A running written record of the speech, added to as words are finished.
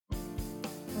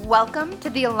Welcome to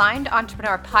the Aligned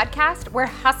Entrepreneur Podcast, where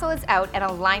hustle is out and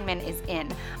alignment is in.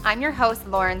 I'm your host,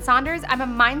 Lauren Saunders. I'm a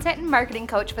mindset and marketing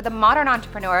coach for the modern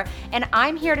entrepreneur, and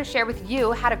I'm here to share with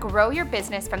you how to grow your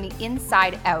business from the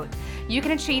inside out. You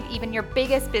can achieve even your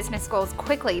biggest business goals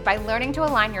quickly by learning to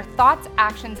align your thoughts,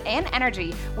 actions, and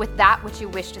energy with that which you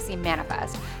wish to see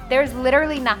manifest. There's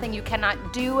literally nothing you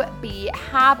cannot do, be,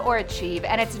 have, or achieve,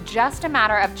 and it's just a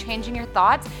matter of changing your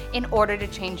thoughts in order to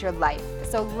change your life.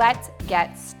 So let's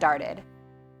get started.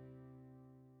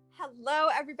 Hello,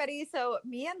 everybody. So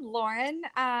me and Lauren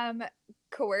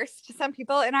coerced some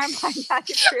people in our Mind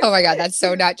Magic group. Oh my God, that's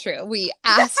so not true. We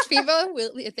asked people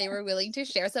if they were willing to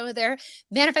share some of their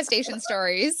manifestation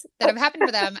stories that have happened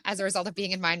for them as a result of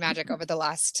being in Mind Magic over the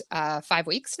last 5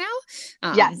 weeks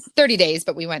now. Yes. 30 days,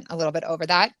 but we went a little bit over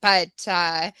that. But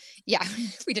yeah,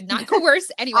 we did not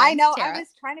coerce anyone. I know. Tara. I was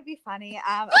trying to be funny.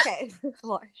 Okay.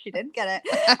 Well, she didn't get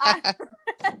it.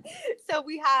 So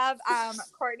we have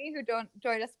Courtney, who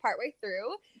joined us partway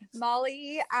through,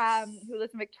 Molly, who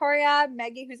lives in Victoria,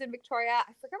 Maggie, who's in Victoria.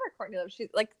 I forget where Courtney lives. She's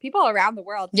like people around the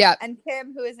world. Yeah. And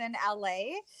Kim, who is in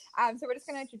LA. So we're just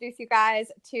going to introduce you guys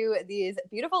to these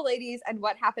beautiful ladies and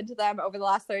what happened to them over the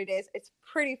last 30 days. It's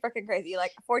pretty freaking crazy.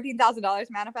 Like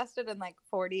 $14,000 manifested in like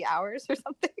 40 hours or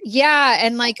something. Yeah.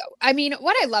 And like, I mean,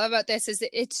 what I love about this is that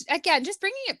it's, again, just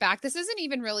bringing it back. This isn't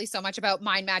even really so much about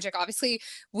Mind Magic. Obviously,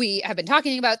 we have been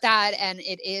talking about that, and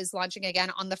it is launching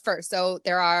again on the 1st. So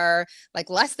there are like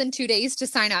less than 2 days to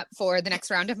sign up for the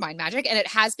next round of Mind Magic. And it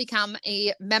has become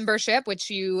a membership, which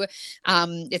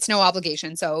it's no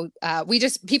obligation. So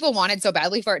people wanted so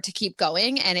badly for it to keep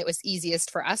going, and it was easiest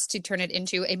for us to turn it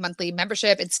into a monthly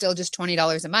membership. It's still just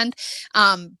 $20 a month.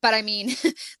 But I mean,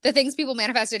 the things people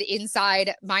manifested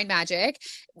inside Mind Magic,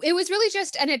 it was really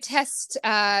just and a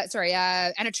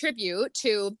tribute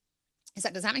to.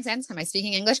 Does that make sense? Am I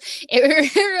speaking English?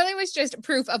 It really was just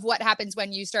proof of what happens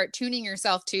when you start tuning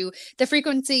yourself to the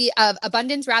frequency of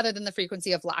abundance rather than the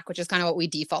frequency of lack, which is kind of what we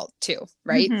default to,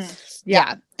 right? Mm-hmm.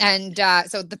 Yeah. And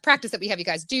so the practice that we have you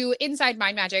guys do inside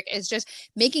Mind Magic is just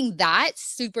making that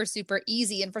super, super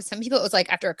easy. And for some people, it was like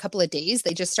after a couple of days,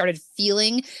 they just started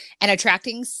feeling and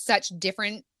attracting such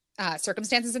different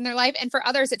circumstances in their life. And for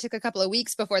others, it took a couple of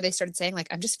weeks before they started saying like,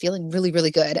 I'm just feeling really, really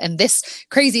good. And this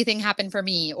crazy thing happened for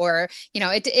me, or,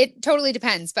 it totally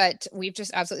depends, but we've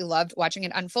just absolutely loved watching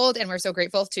it unfold. And we're so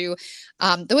grateful to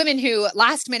the women who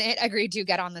last minute agreed to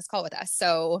get on this call with us.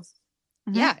 So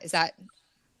yeah, is that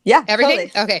everything?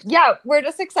 Totally. Okay. Yeah. We're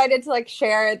just excited to like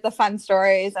share the fun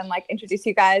stories and like introduce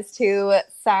you guys to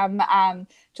some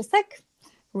just like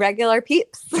regular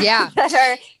peeps that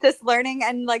are just learning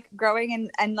and like growing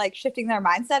and like shifting their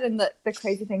mindset and the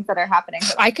crazy things that are happening.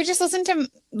 I could just listen to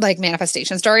like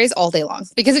manifestation stories all day long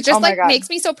because it just makes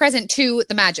me so present to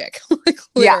the magic, like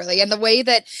literally, and the way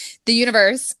that the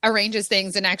universe arranges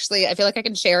things. And actually, I feel like I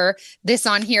can share this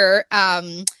on here.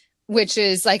 Which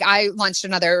is like, I launched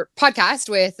another podcast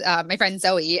with my friend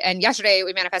Zoe, and yesterday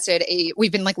we manifested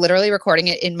we've been like literally recording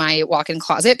it in my walk-in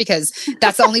closet because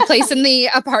that's the only place in the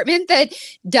apartment that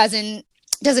doesn't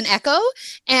echo.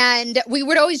 And we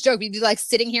would always joke, we'd be like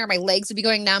sitting here, my legs would be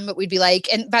going numb, but we'd be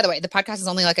like, and by the way, the podcast is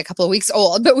only like a couple of weeks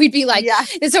old, but we'd be like,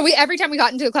 and so every time we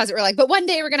got into a closet, we're like, but one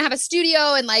day we're going to have a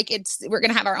studio and like, we're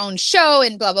going to have our own show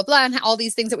and blah, blah, blah. And all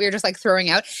these things that we were just like throwing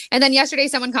out. And then yesterday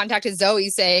someone contacted Zoe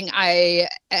saying, I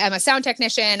am a sound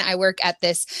technician. I work at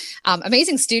this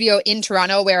amazing studio in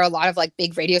Toronto where a lot of like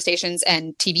big radio stations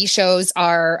and TV shows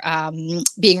are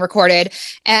being recorded.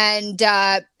 And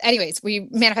anyways, we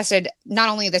manifested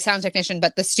not only the sound technician,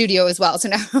 but the studio as well. So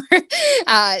now,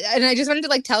 and I just wanted to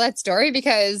like tell that story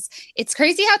because it's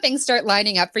crazy how things start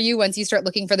lining up for you once you start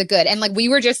looking for the good. And like, we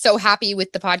were just so happy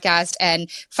with the podcast and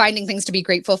finding things to be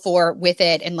grateful for with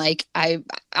it. And like, I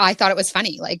thought it was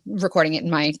funny, like recording it in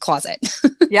my closet.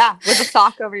 Yeah. With a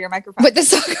sock over your microphone. With the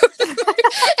sock over the microphone.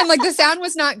 And like the sound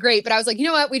was not great, but I was like, you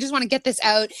know what? We just want to get this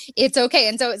out. It's okay.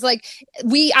 And so it's like,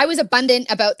 I was abundant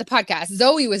about the podcast.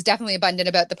 Zoe was definitely abundant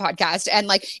about the podcast. And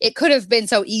like, it could have been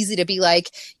so easy to be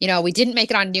like, we didn't make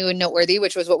it on New and Noteworthy,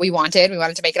 which was what we wanted. We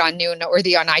wanted to make it on New and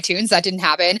Noteworthy on iTunes. That didn't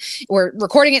happen. We're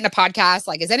recording it in a podcast.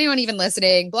 Like, is anyone even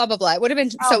listening? Blah, blah, blah. It would have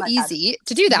been so easy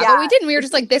to do that, but we didn't. We were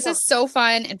just like, this is so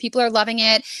fun and people are loving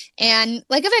it. And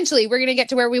like, eventually we're going to get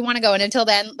to where we want to go. And until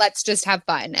then, let's just have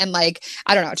fun. And like,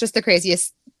 I don't know, just the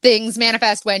craziest things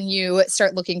manifest when you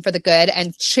start looking for the good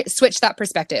and switch that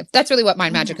perspective. That's really what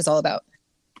Mind Magic is all about.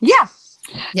 Yeah.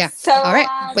 Yeah. So, all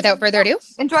right. Without further ado,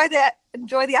 enjoy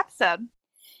the episode.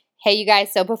 Hey, you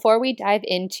guys. So before we dive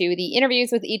into the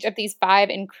interviews with each of these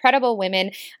 5 incredible women,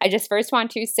 I just first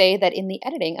want to say that in the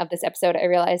editing of this episode, I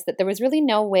realized that there was really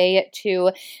no way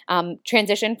to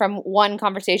transition from one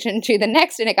conversation to the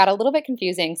next, and it got a little bit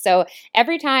confusing. So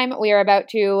every time we are about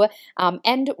to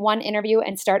end one interview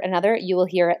and start another, you will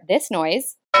hear this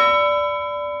noise.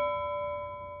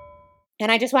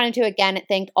 And I just wanted to, again,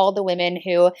 thank all the women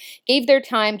who gave their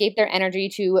time, gave their energy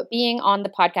to being on the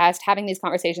podcast, having these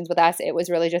conversations with us. It was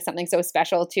really just something so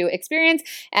special to experience,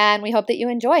 and we hope that you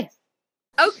enjoy.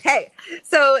 Okay,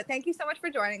 so thank you so much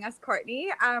for joining us, Courtney.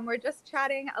 We're just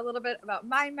chatting a little bit about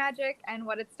Mind Magic and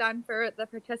what it's done for the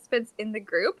participants in the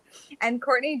group. And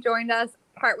Courtney joined us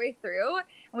partway through,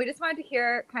 and we just wanted to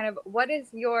hear kind of what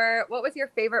was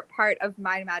your favorite part of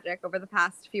Mind Magic over the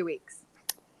past few weeks?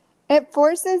 It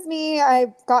forces me,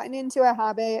 I've gotten into a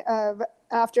habit of,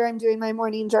 after I'm doing my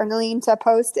morning journaling, to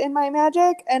post in my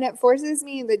magic, and it forces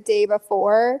me the day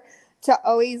before to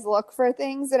always look for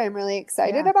things that I'm really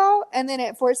excited about. And then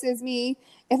it forces me,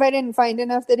 if I didn't find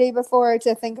enough the day before,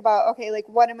 to think about, okay, like,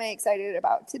 what am I excited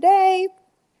about today?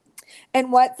 And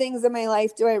what things in my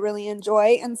life do I really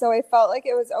enjoy? And so I felt like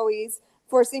it was always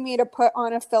forcing me to put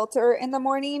on a filter in the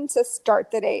morning to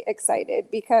start the day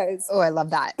excited, because I love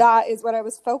that. That is what I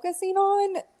was focusing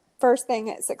on first thing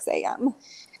at 6 a.m.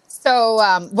 So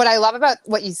what I love about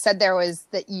what you said there was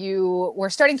that you were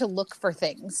starting to look for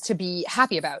things to be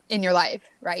happy about in your life,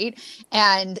 right?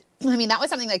 And I mean, that was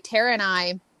something like Tara and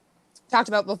I talked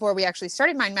about before we actually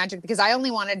started Mind Magic, because I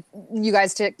only wanted you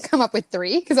guys to come up with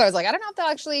 3, because I was like, I don't know if they'll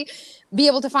actually be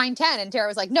able to find 10. And Tara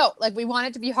was like, no, like, we want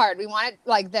it to be hard. We wanted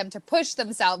like them to push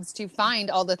themselves to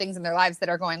find all the things in their lives that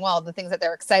are going well, the things that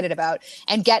they're excited about,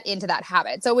 and get into that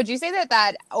habit. So would you say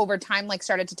that over time, like,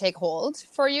 started to take hold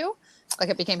for you? Like,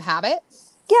 it became habit?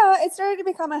 Yeah, it started to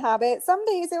become a habit. Some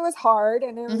days it was hard,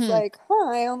 and it was like,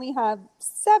 I only have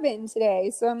 7 today.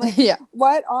 So I'm like,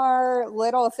 what are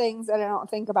little things that I don't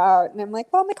think about? And I'm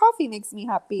like, well, my coffee makes me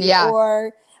happy. Yeah.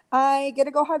 Or I get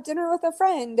to go have dinner with a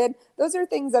friend. And those are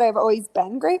things that I've always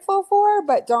been grateful for,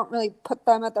 but don't really put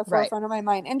them at the forefront of my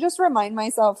mind. And just remind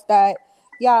myself that,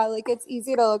 like, it's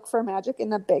easy to look for magic in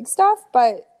the big stuff,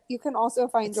 but you can also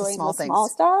find joy in the small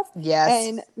stuff. Yes.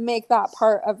 And make that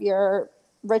part of your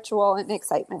ritual and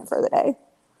excitement for the day.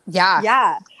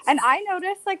 Yeah. And I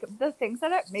noticed, like, the things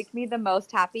that make me the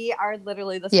most happy are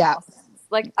literally the small things.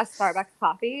 Like, a Starbucks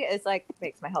coffee is like,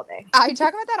 makes my whole day. I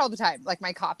talk about that all the time. Like,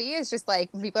 my coffee is just like,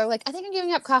 people are like, I think I'm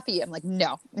giving up coffee. I'm like,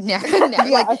 no.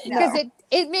 Because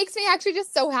it makes me actually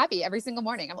just so happy every single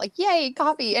morning. I'm like, yay,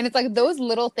 coffee. And it's like those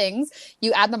little things,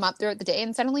 you add them up throughout the day,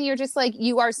 and suddenly you're just like,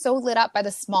 you are so lit up by the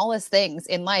smallest things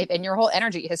in life, and your whole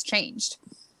energy has changed.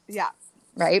 Yeah.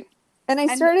 Right. And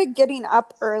I started getting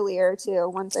up earlier too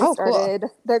once I started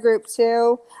the group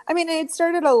too. I mean, I had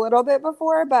started a little bit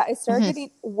before, but I started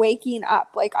waking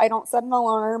up. Like, I don't set an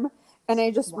alarm, and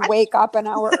I just wake up an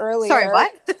hour earlier. Sorry,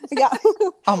 what? Yeah.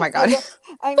 Oh my God.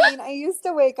 I mean, I used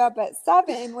to wake up at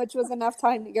 7, which was enough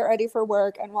time to get ready for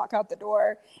work and walk out the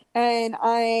door. And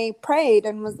I prayed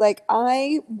and was like,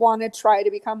 I want to try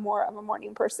to become more of a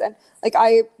morning person. Like,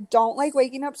 I don't like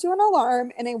waking up to an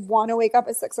alarm, and I want to wake up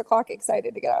at 6 o'clock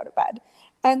excited to get out of bed.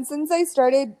 And since I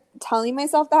started telling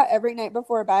myself that every night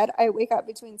before bed, I wake up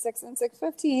between 6 and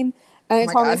 6:15, and I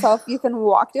tell myself, you can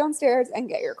walk downstairs and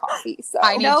get your coffee. So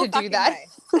I need to do that.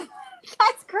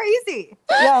 That's crazy.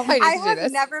 Yeah, I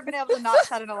have never been able to not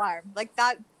set an alarm. Like,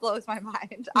 that blows my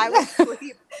mind. I would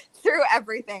sleep through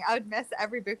everything. I would miss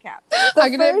every boot camp.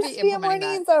 The first few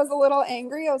mornings, I was a little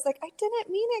angry. I was like, I didn't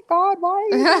mean it, God. Why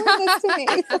are you doing this to me?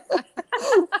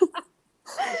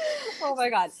 Oh my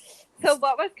God. So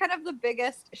what was kind of the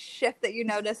biggest shift that you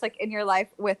noticed, like, in your life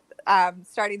with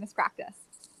starting this practice?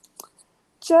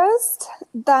 Just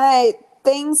that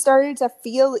things started to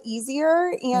feel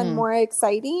easier and more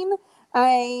exciting.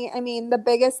 I mean, the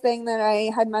biggest thing that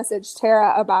I had messaged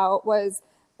Tara about was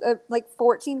like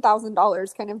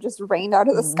 $14,000 kind of just rained out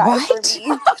of the sky for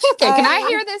me. Okay, can I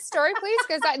hear this story, please?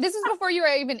 Because this is before you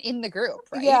were even in the group,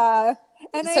 right? Yeah.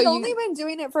 And I'd only been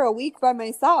doing it for a week by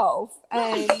myself.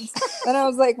 And then I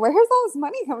was like, where's all this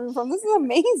money coming from? This is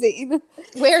amazing.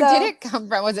 Where did it come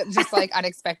from? Was it just like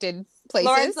unexpected places?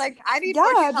 Lauren's like, I need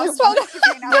just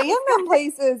random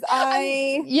places.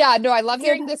 I love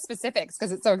hearing the specifics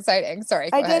because it's so exciting.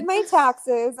 Sorry. I did my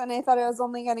taxes, and I thought I was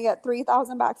only going to get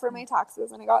 $3,000 back for my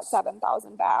taxes, and I got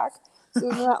 $7,000 back. So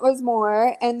that was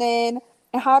more. And then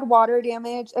I had water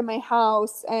damage in my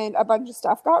house, and a bunch of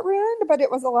stuff got ruined, but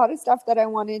it was a lot of stuff that I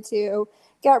wanted to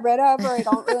get rid of or I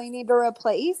don't really need to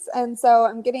replace. And so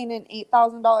I'm getting an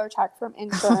 $8,000 check from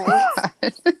insurance.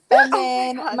 And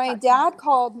then my dad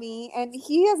called me, and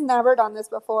he has never done this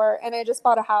before. And I just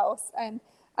bought a house and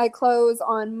I close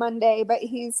on Monday, but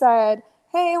he said,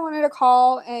 hey, I wanted to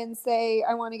call and say,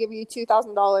 I want to give you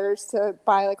 $2,000 to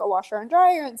buy like a washer and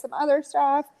dryer and some other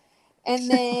stuff. And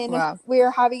then Wow. we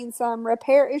were having some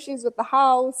repair issues with the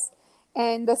house,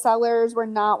 and the sellers were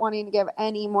not wanting to give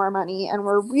any more money and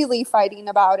were really fighting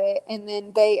about it. And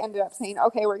then they ended up saying,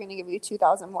 okay, we're going to give you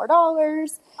 $2,000 more.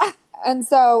 And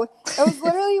so it was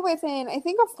literally within, I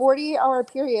think, a 48-hour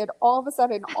period, all of a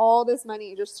sudden, all this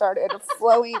money just started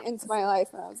flowing into my life.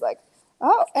 And I was like,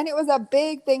 oh, and it was a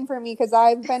big thing for me because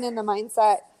I've been in the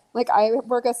mindset, like I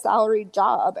work a salaried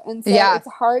job. And so it's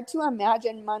hard to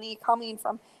imagine money coming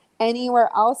from anywhere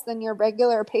else than your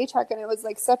regular paycheck. And it was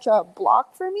like such a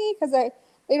block for me because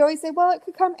they'd always say, well, it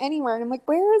could come anywhere. And I'm like,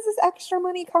 where is this extra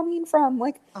money coming from?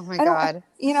 Like, oh my God,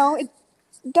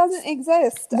 it doesn't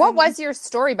exist. What was your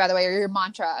story, by the way, or your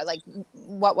mantra? Like,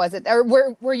 what was it? Or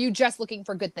were you just looking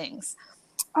for good things?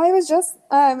 I was just,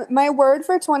 my word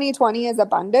for 2020 is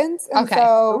abundance. And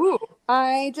so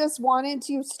I just wanted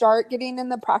to start getting in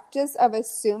the practice of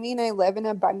assuming I live an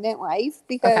abundant life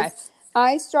because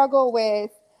I struggle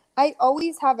with, I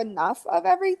always have enough of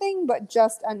everything, but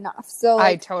just enough. So like,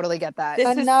 I totally get that.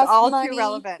 This is all too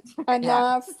relevant.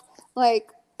 Enough. Like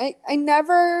I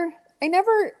never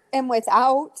am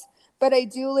without, but I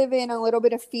do live in a little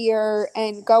bit of fear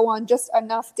and go on just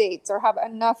enough dates or have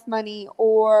enough money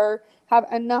or have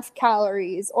enough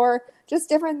calories or just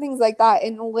different things like that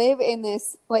and live in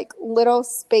this like little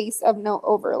space of no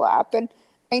overlap. And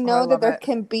I know that there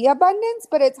can be abundance,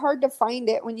 but it's hard to find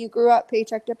it when you grew up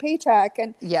paycheck to paycheck.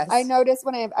 And I notice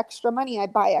when I have extra money, I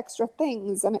buy extra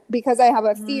things. And because I have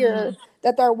a fear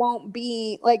that there won't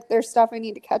be, like, there's stuff I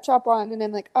need to catch up on. And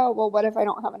I'm like, oh, well, what if I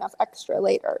don't have enough extra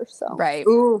later? So,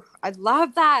 Ooh, I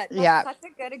love that. That's such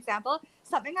a good example.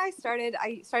 Something I started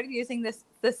using this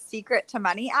Secret to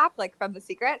Money app, like from The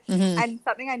Secret. And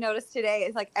something I noticed today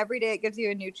is like every day it gives you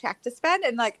a new check to spend.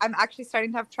 And like, I'm actually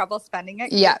starting to have trouble spending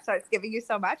it. It starts giving you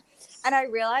so much. And I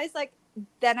realized like,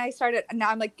 then I started, now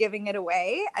I'm like giving it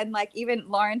away. And like, even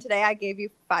Lauren, today I gave you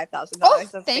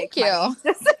 $5,000 of thank fake you. money.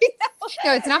 Just so you know.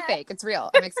 No, it's not fake. It's real.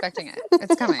 I'm expecting it.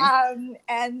 It's coming.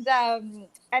 And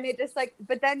it just like,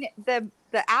 but then the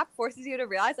app forces you to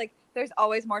realize like, there's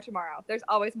always more tomorrow. There's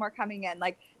always more coming in.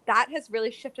 Like that has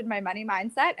really shifted my money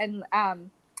mindset. And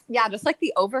just like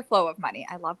the overflow of money.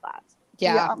 I love that.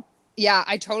 Yeah,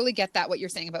 I totally get that. What you're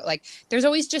saying about like, there's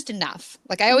always just enough.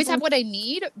 Like I always have what I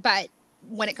need, but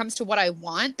when it comes to what I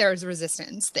want, there's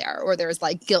resistance there, or there's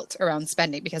like guilt around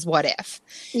spending because what if?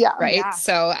 Right. Yeah.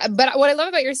 So, but what I love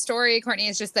about your story, Courtney,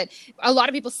 is just that a lot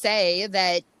of people say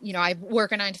that, you know, I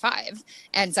work a 9 to 5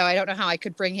 and so I don't know how I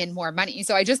could bring in more money.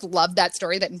 So I just love that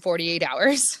story that in 48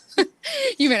 hours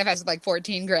you manifested like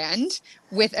 14 grand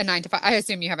with a 9 to 5. I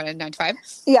assume you have a 9 to 5.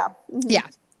 Yeah.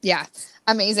 Yeah.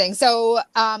 Amazing. So,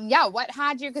 what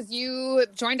had you, because you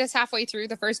joined us halfway through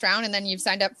the first round and then you've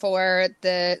signed up for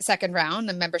the second round,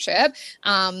 the membership.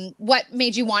 What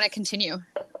made you want to continue?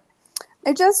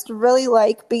 I just really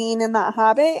like being in that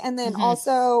habit. And then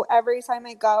also every time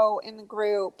I go in the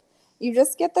group, you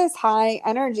just get this high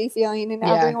energy feeling and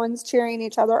everyone's cheering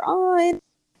each other on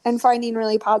and finding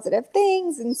really positive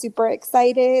things and super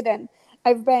excited. And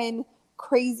I've been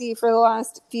crazy for the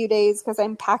last few days because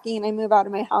I'm packing. I move out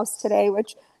of my house today,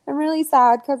 which I'm really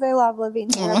sad because I love living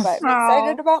here, but I'm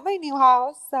excited about my new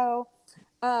house. So,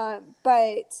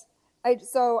 but I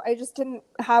just didn't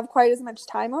have quite as much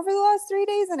time over the last 3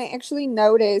 days, and I actually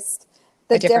noticed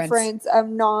the difference of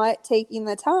not taking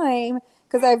the time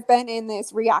because I've been in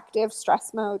this reactive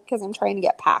stress mode because I'm trying to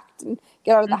get packed and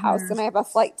get out of the house, and I have a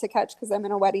flight to catch because I'm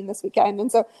in a wedding this weekend,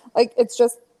 and so like it's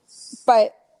just,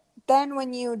 but then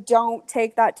when you don't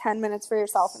take that 10 minutes for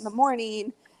yourself in the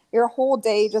morning, your whole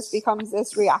day just becomes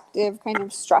this reactive kind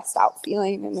of stressed out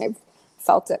feeling. And I've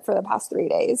felt it for the past 3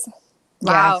 days.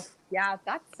 Wow. Yeah,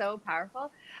 that's so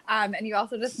powerful. And you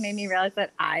also just made me realize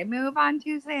that I move on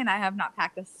Tuesday and I have not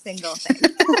packed a single thing.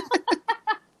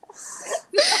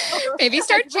 Maybe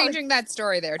start changing that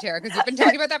story there, Tara, because you've been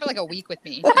talking about that for like a week with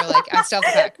me. You're like, I still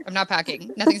have to pack. I'm not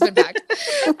packing. Nothing's been packed.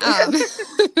 That's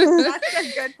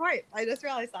a good point. I just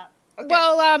realized that. Okay.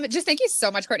 Well, just thank you so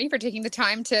much, Courtney, for taking the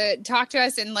time to talk to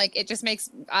us. And like, it just makes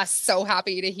us so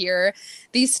happy to hear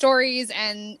these stories.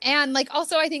 And like,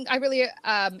 also, I think I really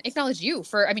acknowledge you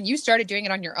for, I mean, you started doing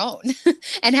it on your own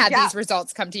and had these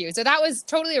results come to you. So that was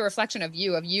totally a reflection of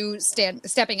you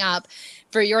stepping up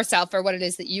for yourself, for what it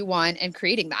is that you want and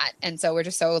creating that. And so we're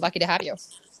just so lucky to have you.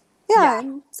 Yeah.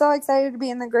 I'm so excited to be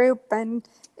in the group, and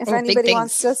if anybody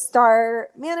wants to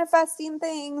start manifesting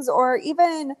things, or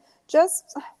even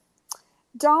just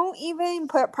don't even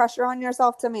put pressure on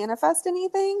yourself to manifest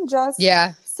anything. Just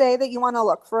say that you want to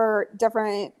look for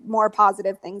different, more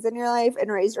positive things in your life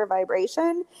and raise your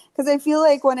vibration. Because I feel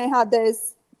like when I had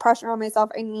this pressure on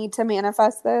myself, I need to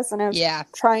manifest this, and I was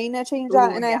trying to change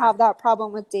that. And I have that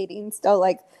problem with dating still,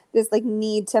 like this like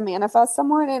need to manifest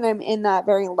someone, and I'm in that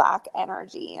very lack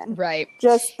energy. And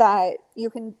just that you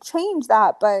can change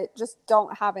that, but just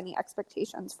don't have any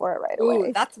expectations for it right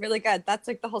away. That's really good. That's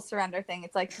like the whole surrender thing.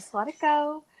 It's like, just let it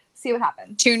go, see what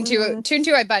happens. Tune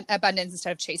to abundance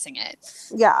instead of chasing it.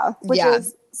 Which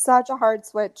is such a hard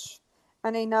switch.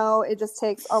 And I know it just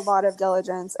takes a lot of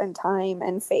diligence and time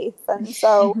and faith. And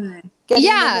so getting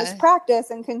in this practice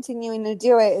and continuing to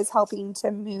do it is helping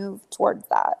to move towards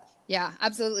that. Yeah,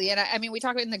 absolutely. And I mean, we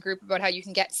talk in the group about how you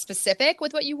can get specific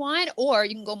with what you want, or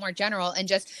you can go more general and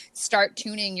just start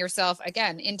tuning yourself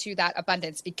again into that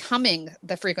abundance, becoming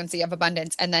the frequency of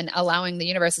abundance, and then allowing the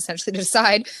universe essentially to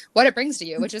decide what it brings to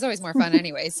you, which is always more fun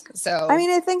anyways. So, I mean,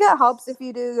 I think it helps if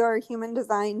you do your human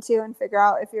design too and figure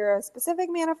out if you're a specific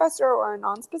manifestor or a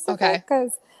non-specific,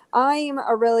 because I'm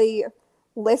a really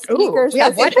list maker.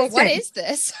 What is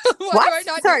this?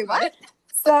 What? Sorry, what?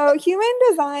 So human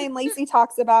design, Lacey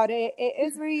talks about it. It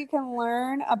is where you can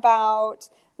learn about,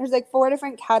 there's like 4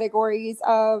 different categories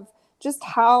of just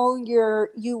how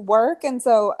you work. And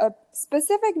so a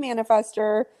specific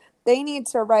manifestor, they need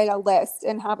to write a list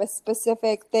and have a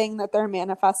specific thing that they're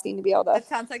manifesting to be able to. That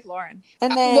sounds like Lauren.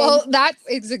 And then, well, that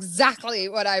is exactly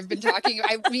what I've been talking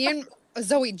about. Me and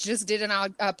Zoe just did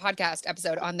a podcast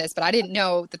episode on this, but I didn't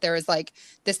know that there was like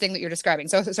this thing that you're describing.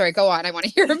 So sorry, go on. I want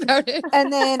to hear about it.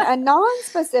 And then a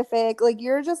non-specific, like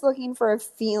you're just looking for a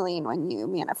feeling when you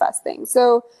manifest things.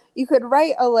 So you could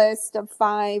write a list of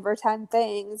 5 or 10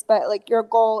 things, but like your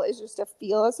goal is just to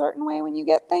feel a certain way when you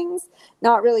get things,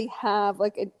 not really have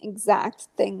like an exact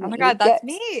thing. Oh my God, that's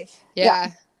me.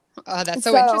 Yeah. Oh, that's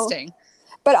so interesting.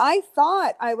 But I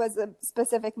thought I was a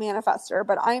specific manifestor,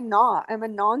 but I'm not. I'm a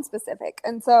non-specific.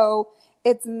 And so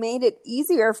it's made it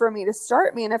easier for me to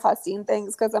start manifesting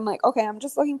things because I'm like, okay, I'm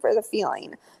just looking for the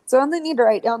feeling. So I only need to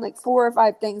write down like 4 or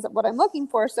 5 things of what I'm looking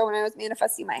for. So when I was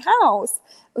manifesting my house,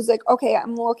 it was like, okay,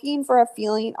 I'm looking for a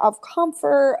feeling of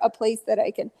comfort, a place that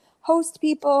I can host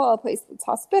people, a place that's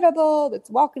hospitable, that's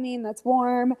welcoming, that's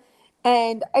warm.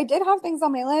 And I did have things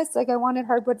on my list, like I wanted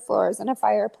hardwood floors and a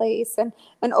fireplace and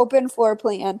an open floor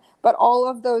plan, but all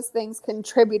of those things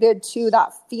contributed to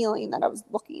that feeling that I was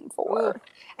looking for. Ooh.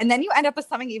 And then you end up with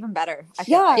something even better.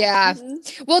 Yeah.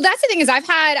 Mm-hmm. Well, that's the thing is by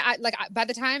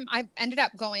the time I ended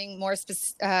up going more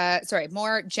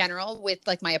general with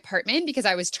like my apartment because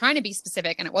I was trying to be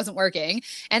specific and it wasn't working.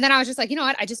 And then I was just like, you know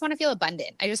what? I just want to feel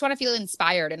abundant. I just want to feel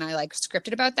inspired. And I like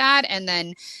scripted about that. And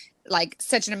then like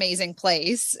such an amazing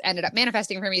place ended up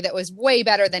manifesting for me that was way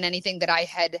better than anything that I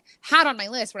had on my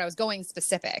list when I was going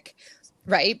specific.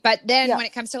 Right. But then when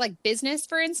it comes to like business,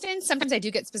 for instance, sometimes I do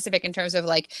get specific in terms of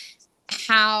like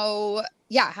how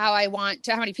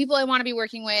many people I want to be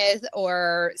working with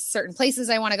or certain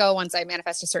places I want to go once I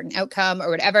manifest a certain outcome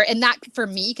or whatever. And that for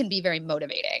me can be very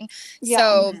motivating. Yeah.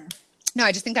 So no,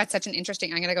 I just think that's such an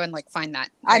interesting. I'm gonna go and like find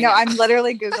that. I know. I'm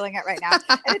literally Googling it right now.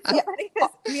 And it's so funny because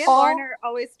me and Lauren are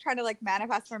always trying to like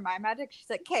manifest for my magic. She's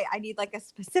like, "Okay, I need like a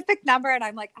specific number," and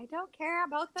I'm like, "I don't care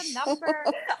about the number.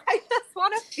 I just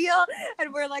want to feel."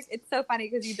 And we're like, it's so funny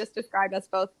because you just described us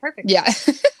both perfectly. Yeah.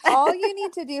 All you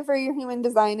need to do for your human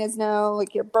design is know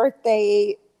like your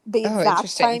birthday, the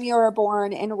exact time you were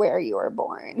born, and where you were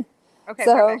born. Okay.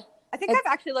 So perfect. I think I've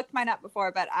actually looked mine up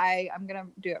before, but I'm gonna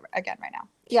do it again right now.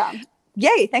 Yeah.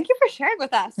 Yay. Thank you for sharing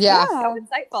with us. Yeah. So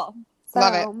insightful.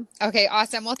 Love it. Okay,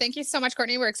 awesome. Well, thank you so much,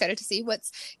 Courtney. We're excited to see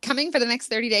what's coming for the next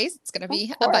 30 days. It's going to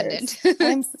be abundant.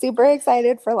 I'm super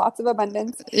excited for lots of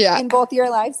abundance in both your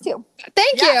lives too.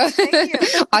 Thank you. Thank you.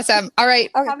 Awesome. All right.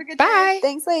 Okay. Have a good day. Bye.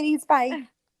 Thanks, ladies. Bye.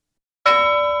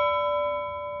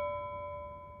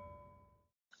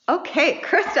 Okay,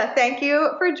 Krista, thank you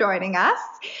for joining us.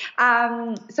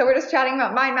 So we're just chatting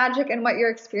about Mind Magic and what your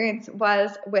experience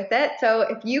was with it. So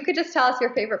if you could just tell us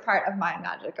your favorite part of Mind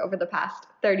Magic over the past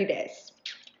 30 days.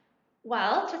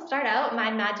 Well, to start out,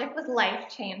 Mind Magic was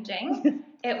life-changing.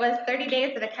 It was 30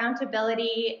 days of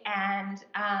accountability and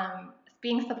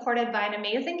being supported by an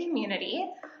amazing community.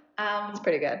 It's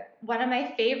pretty good. One of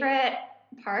my favorite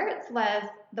parts was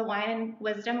the Wine and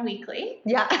Wisdom Weekly.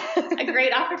 Yeah. A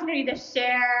great opportunity to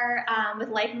share with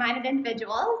like-minded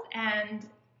individuals and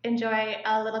enjoy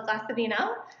a little glass of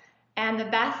vino. And the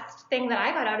best thing that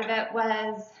I got out of it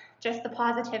was just the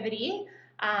positivity,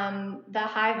 the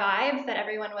high vibes that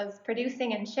everyone was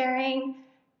producing and sharing,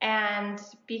 and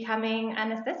becoming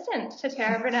an assistant to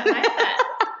Tara Brunet Mindset.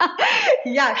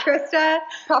 Yeah, Krista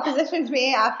propositioned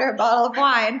me after a bottle of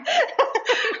wine.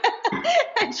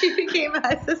 And she became my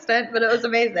assistant, but it was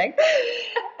amazing.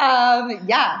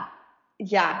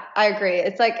 Yeah, I agree.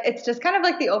 It's just kind of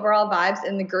like the overall vibes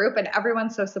in the group, and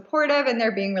everyone's so supportive and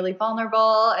they're being really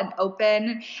vulnerable and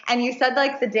open. And you said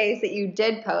like the days that you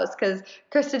did post, because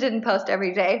Krista didn't post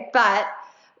every day, but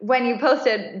when you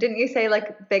posted, didn't you say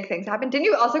like big things happened? Didn't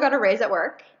you also got a raise at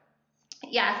work?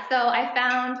 Yeah, so I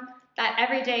found that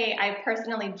every day I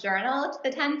personally journaled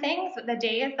the 10 things, but the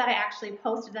days that I actually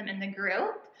posted them in the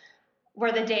group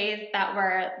were the days that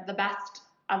were the best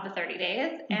of the 30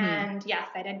 days. Mm-hmm. And yes,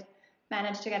 I did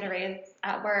manage to get a raise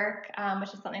at work,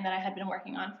 which is something that I had been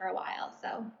working on for a while.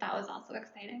 So that was also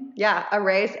exciting. Yeah, a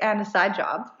raise and a side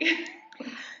job.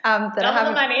 That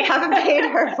Double I haven't paid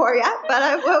her for yet,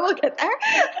 but we'll get there.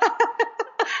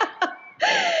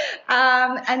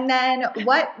 And then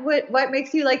what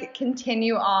makes you like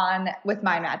continue on with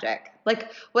Mind Magic? Like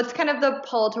what's kind of the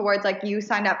pull towards like you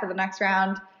signed up for the next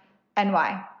round and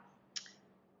why?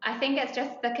 I think it's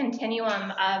just the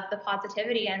continuum of the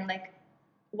positivity and like,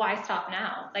 why stop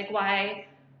now? Like why,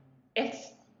 if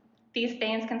these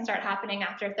things can start happening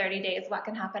after 30 days, what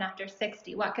can happen after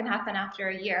 60? What can happen after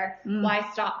a year? Why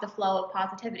stop the flow of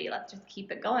positivity? Let's just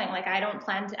keep it going. Like I don't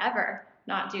plan to ever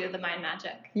not do the Mind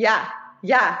Magic. Yeah.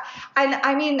 Yeah. And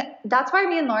I mean, that's why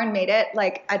me and Lauren made it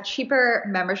like a cheaper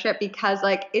membership, because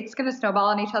like it's going to snowball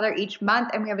on each other each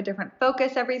month, and we have a different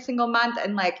focus every single month.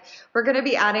 And like, we're going to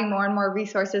be adding more and more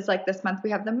resources. Like this month we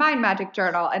have the Mind Magic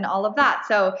Journal and all of that.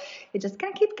 So it's just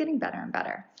going to keep getting better and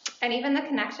better. And even the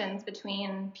connections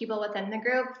between people within the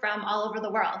group from all over the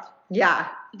world. Yeah.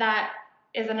 That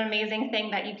is an amazing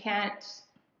thing that you can't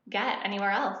get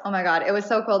anywhere else. Oh my God. It was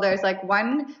so cool. There's like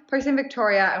one person in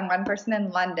Victoria and one person in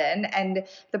London, and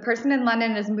the person in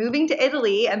London is moving to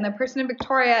Italy and the person in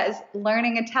Victoria is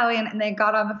learning Italian, and they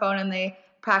got on the phone and they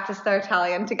practiced their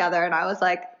Italian together. And I was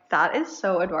like, that is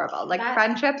so adorable. Like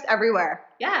friendships everywhere.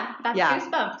 Yeah. That's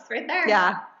goosebumps right there.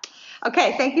 Yeah.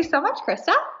 Okay. Thank you so much,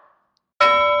 Krista.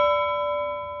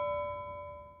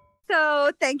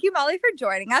 So thank you, Molly, for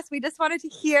joining us. We just wanted to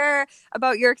hear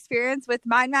about your experience with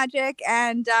Mind Magic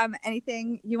and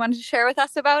anything you wanted to share with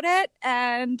us about it.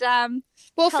 And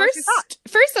well, first,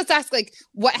 let's ask, like,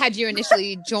 what had you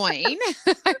initially join?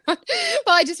 Well,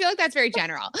 I just feel like that's very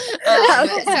general. So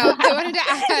I wanted to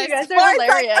ask. You guys are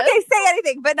hilarious. Like, okay, say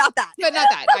anything, but not that.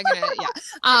 I'm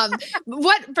gonna,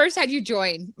 what first had you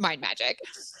join Mind Magic?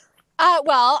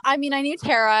 Well, I mean, I knew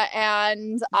Tara,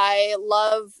 and I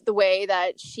love the way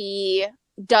that she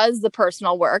does the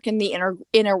personal work and the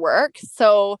inner work.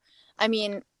 So, I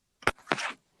mean,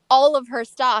 all of her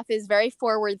stuff is very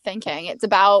forward thinking. It's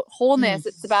about wholeness.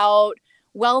 It's about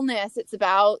wellness. It's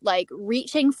about like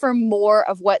reaching for more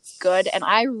of what's good. And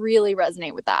I really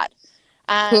resonate with that.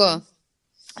 Cool.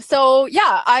 So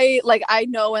yeah, I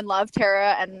know and love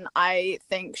Tara, and I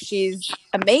think she's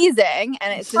amazing,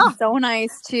 and it's been so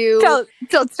nice to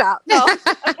don't stop. No,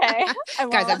 okay,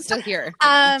 guys, I'm still here.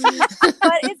 But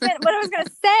it's been what I was gonna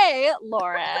say,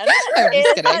 Lauren.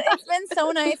 It's been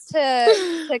so nice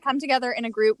to come together in a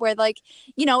group where, like,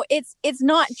 you know, it's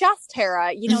not just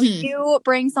Tara. You know, you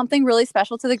bring something really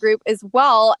special to the group as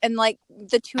well, and like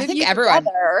the two of you together,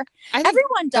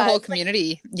 everyone does. The whole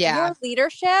community, like, your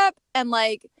leadership and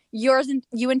like you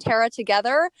and Tara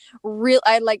together,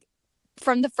 I like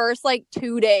from the first like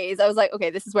 2 days, I was like, okay,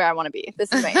 this is where I want to be.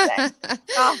 This is amazing.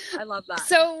 Oh, I love that.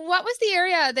 So what was the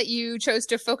area that you chose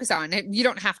to focus on? You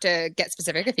don't have to get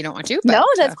specific if you don't want to. But, no,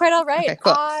 that's quite all right. Okay,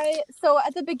 cool. So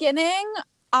at the beginning,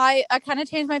 I kind of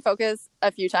changed my focus a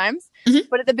few times,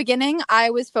 but at the beginning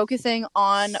I was focusing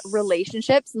on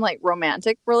relationships and like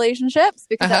romantic relationships,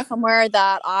 because that's somewhere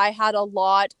that I had a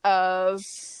lot of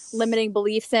limiting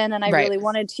beliefs in, and I really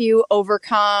wanted to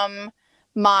overcome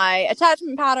my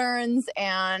attachment patterns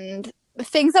and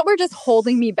things that were just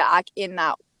holding me back in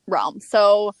that realm.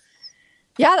 So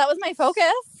yeah, that was my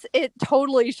focus. It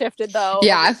totally shifted though.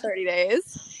 Over 30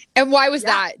 days. And why was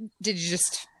that? Did you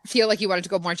just feel like you wanted to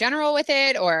go more general with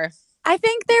it, or? I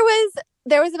think there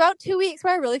was about 2 weeks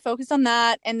where I really focused on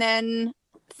that, and then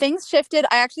things shifted.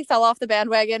 I actually fell off the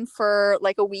bandwagon for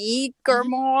like a week or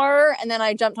more, and then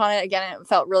I jumped on it again, and it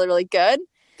felt really, really good.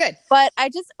 Good. But I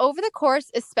just, over the course,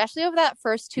 especially over that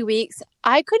first 2 weeks,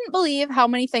 I couldn't believe how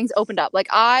many things opened up. Like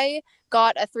I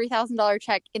got a $3,000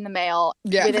 check in the mail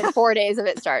within 4 days of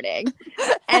it starting,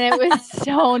 and it was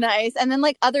so nice. And then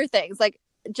like other things, like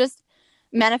just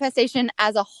manifestation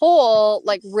as a whole,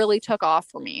 like really took off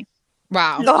for me.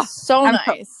 Wow. Oh, so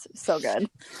nice. So good.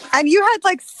 And you had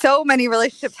like so many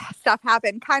relationship stuff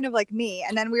happen, kind of like me.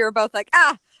 And then we were both like,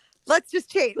 let's just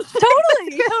change.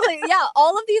 Totally. Yeah.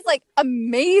 All of these like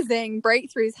amazing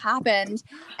breakthroughs happened.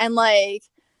 And like,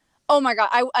 oh my God,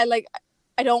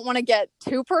 I don't want to get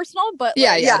too personal, but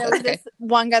like, there was this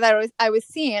one guy that I was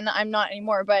seeing, I'm not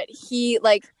anymore, but he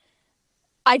like,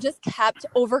 I just kept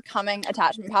overcoming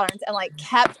attachment patterns and like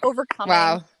kept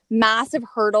overcoming massive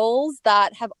hurdles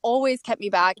that have always kept me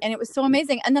back. And it was so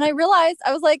amazing. And then I realized,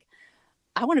 I was like,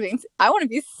 I want to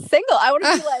be single. I want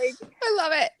to be like, I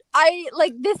love it. I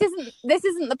like, this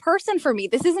isn't the person for me.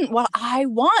 This isn't what I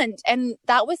want. And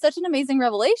that was such an amazing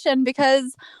revelation,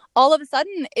 because all of a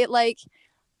sudden it like,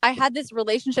 I had this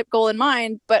relationship goal in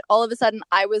mind, but all of a sudden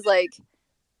I was like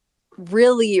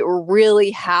really, really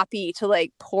happy to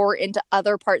like pour into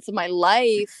other parts of my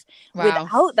life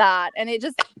without that. And it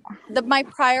just, my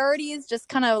priorities just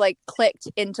kind of like clicked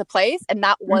into place, and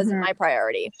that wasn't my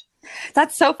priority.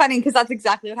 That's so funny, because that's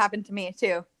exactly what happened to me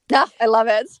too. Yeah, I love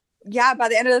it. Yeah, by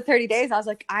the end of the 30 days, I was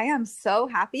like, I am so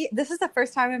happy. This is the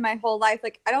first time in my whole life,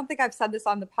 like, I don't think I've said this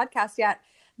on the podcast yet,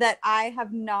 that I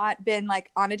have not been like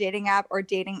on a dating app or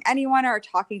dating anyone or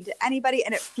talking to anybody.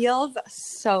 And it feels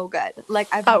so good. Like,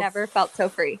 I've never felt so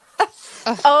free.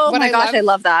 Oh my gosh, I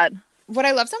love that. What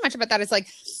I love so much about that is like,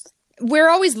 we're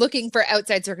always looking for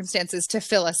outside circumstances to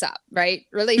fill us up, right?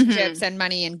 Relationships and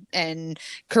money and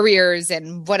careers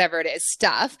and whatever it is,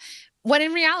 stuff. When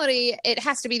in reality, it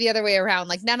has to be the other way around.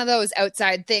 Like, none of those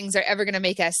outside things are ever going to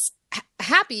make us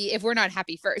happy if we're not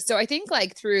happy first. So I think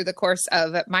like through the course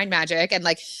of Mind Magic, and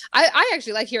like, I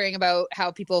actually like hearing about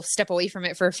how people step away from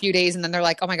it for a few days and then they're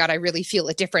like, oh my God, I really feel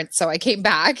it different. So I came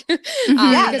back.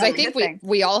 Because I think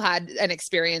we all had an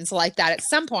experience like that at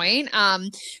some point.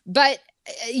 But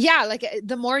yeah, like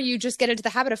the more you just get into the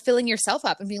habit of filling yourself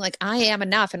up and being like, I am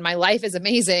enough and my life is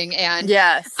amazing and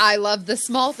I love the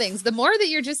small things, the more that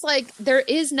you're just like, there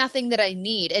is nothing that I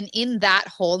need. And in that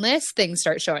wholeness, things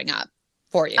start showing up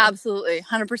for you. Absolutely.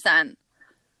 100%.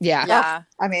 Yeah.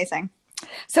 Oh, amazing.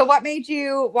 So what made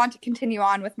you want to continue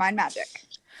on with Mind Magic?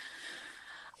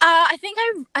 I think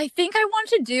I want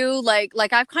to do like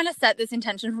I've kind of set this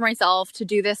intention for myself to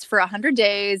do this for 100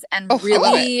 days and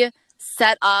really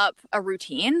set up a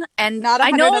routine. And not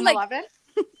 111? I know, like,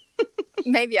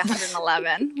 maybe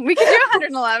 111. We could do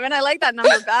 111. I like that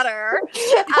number better.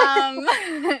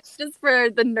 Just for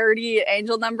the nerdy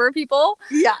angel number people.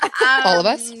 Yeah. All of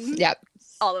us. Yep.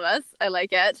 All of us. I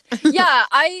like it. Yeah.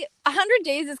 100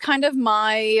 days is kind of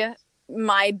my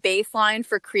baseline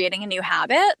for creating a new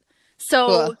habit.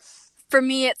 So for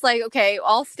me, it's like, okay,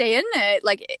 I'll stay in it.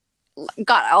 Like,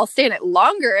 God, I'll stay in it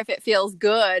longer if it feels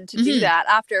good to do that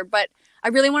after. But I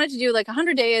really wanted to do like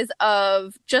 100 days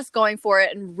of just going for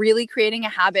it and really creating a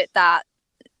habit that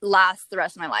lasts the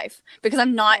rest of my life, because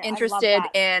I'm not I'm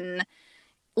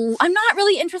not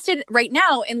really interested right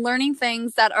now in learning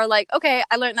things that are like, okay,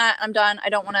 I learned that, I'm done. I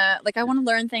don't want to, like, I want to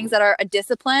learn things that are a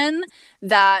discipline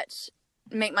that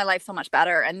make my life so much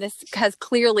better. And this has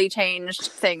clearly changed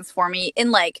things for me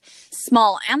in like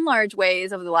small and large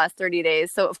ways over the last 30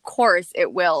 days. So of course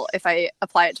it will if I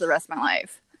apply it to the rest of my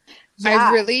life.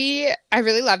 Yeah. I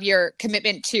really love your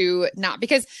commitment to not,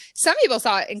 because some people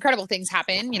saw incredible things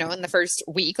happen, you know, in the first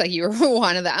week, like you were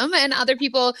one of them, and other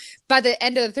people by the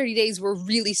end of the 30 days were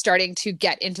really starting to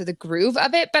get into the groove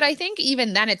of it. But I think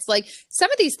even then it's like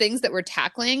some of these things that we're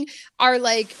tackling are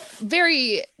like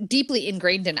very deeply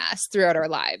ingrained in us throughout our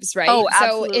lives, right? Oh,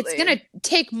 absolutely. So it's going to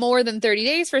take more than 30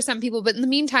 days for some people, but in the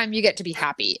meantime, you get to be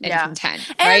happy and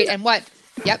content, right? And what...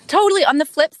 Yep. Totally. On the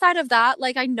flip side of that,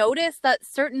 like I noticed that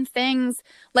certain things,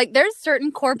 like there's certain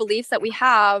core beliefs that we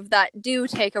have that do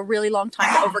take a really long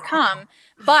time to overcome.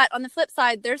 But on the flip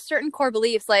side, there's certain core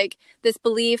beliefs, like this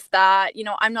belief that, you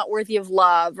know, I'm not worthy of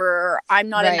love, or I'm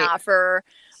not enough, or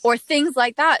things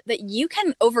like that you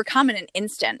can overcome in an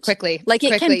instant. Quickly. Like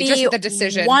it can be just with a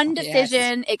decision. One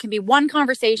decision. It can be one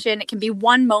conversation. It can be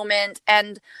one moment.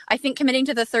 And I think committing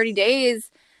to the 30 days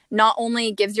not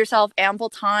only gives yourself ample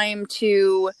time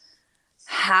to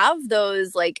have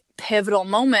those like pivotal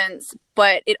moments,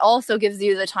 but it also gives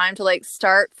you the time to like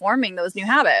start forming those new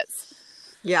habits.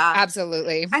 Yeah,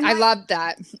 absolutely. I love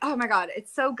that. Oh my God,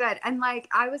 it's so good. And like,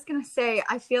 I was going to say,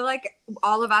 I feel like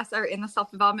all of us are in the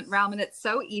self-development realm, and it's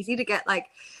so easy to get like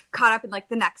caught up in like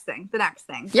the next thing, the next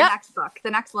book,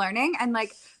 the next learning. And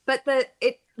like, but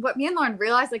what me and Lauren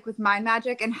realized, like with Mind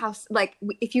Magic and how, like,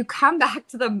 if you come back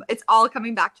to it's all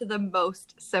coming back to the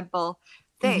most simple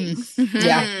things.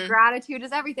 Yeah. Gratitude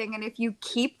is everything. And if you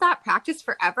keep that practice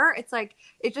forever, it's like,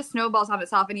 it just snowballs on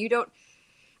itself. And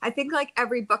I think like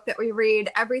every book that we read,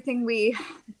 everything we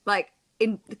like,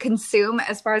 consume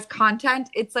as far as content,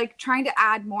 it's like trying to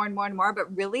add more and more and more,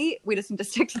 but really we just need to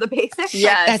stick to the basics.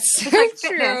 Yeah, that's it's like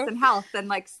true. Fitness and health and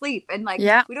like sleep and like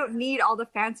we don't need all the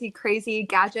fancy crazy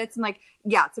gadgets and like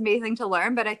it's amazing to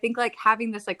learn, but I think like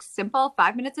having this like simple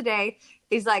 5 minutes a day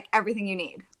is like everything you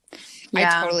need.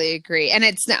 I totally agree. And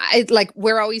it's not like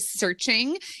we're always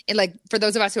searching, and like for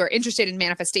those of us who are interested in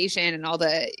manifestation and all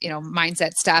the, you know,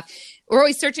 mindset stuff, we're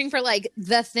always searching for like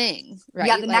the thing, right?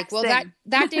 Yeah, the like, next well, thing.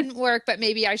 that didn't work, but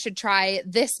maybe I should try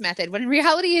this method. When in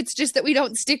reality, it's just that we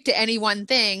don't stick to any one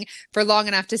thing for long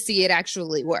enough to see it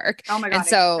actually work. Oh my God. And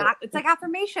so it's like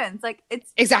affirmations. Like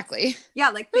it's exactly.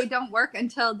 Yeah. Like they don't work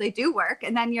until they do work.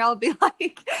 And then you'll be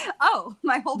like, oh,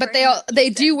 my whole But brain they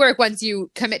do work once you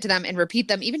commit to them and repeat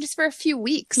them, even just for a few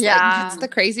weeks. Yeah. Like, that's the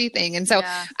crazy thing. And so,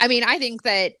 I mean, I think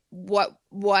that what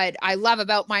I love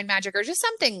about Mind Magic, or just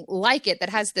something like it that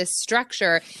has this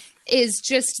structure, is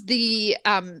just the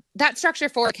that structure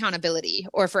for accountability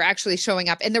or for actually showing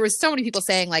up. And there was so many people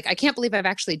saying like, I can't believe I've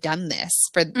actually done this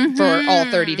for all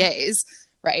 30 days.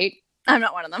 Right. I'm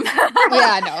not one of them.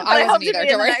 Yeah, no, I wasn't either.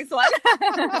 Don't worry. Next one.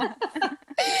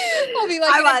 I'll be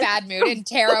like in a bad mood, and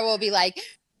Tara will be like,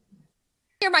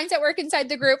 your mindset work inside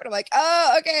the group, and I'm like,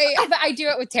 oh, okay. But I do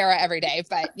it with Tara every day.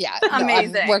 But yeah,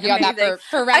 amazing. I'm working on that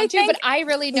for round 2. But I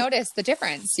really noticed the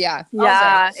difference. Yeah,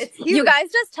 it's huge. You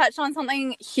guys just touched on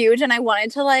something huge, and I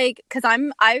wanted to because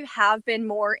I have been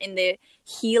more in the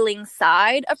healing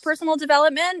side of personal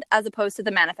development as opposed to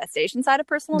the manifestation side of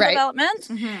personal development.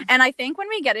 Mm-hmm. And I think when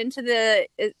we get into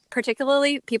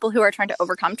particularly people who are trying to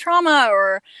overcome trauma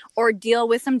or deal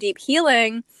with some deep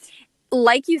healing,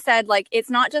 like you said, like it's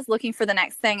not just looking for the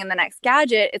next thing and the next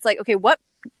gadget. It's like, okay, what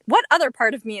other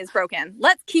part of me is broken?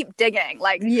 Let's keep digging.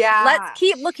 Like, let's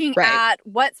keep looking at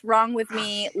what's wrong with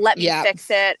me. Let me fix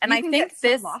it. And I think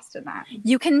lost in that.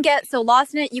 You can get so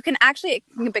lost in it. You can actually, it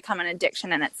can become an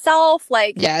addiction in itself.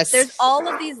 Like, there's all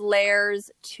of these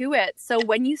layers to it. So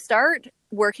when you start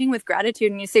working with gratitude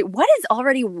and you say, what is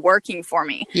already working for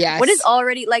me? What is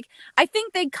already, like, I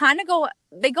think they kind of go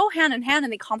hand in hand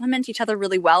and they complement each other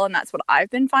really well. And that's what I've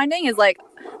been finding is like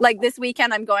this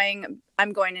weekend I'm going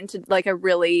into like a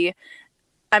really,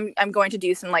 I'm going to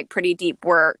do some like pretty deep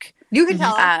work. You can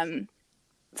tell us.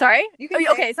 Sorry?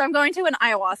 Okay, so I'm going to an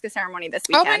ayahuasca ceremony this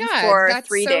weekend for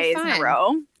 3 days in a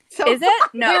row. So is it?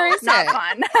 No, it's not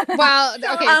fun. Well,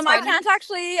 okay. I can't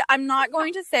actually, I'm not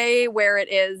going to say where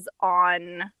it is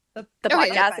on the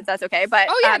podcast, if that's okay. But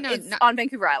it's on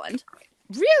Vancouver Island.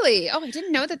 Really? Oh, I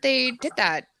didn't know that they did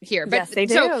that here. But yes, they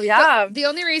do. Yeah. The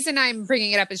only reason I'm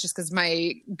bringing it up is just because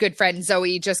my good friend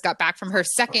Zoe just got back from her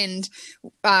second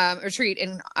retreat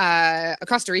in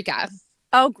Costa Rica.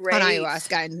 Oh, great. On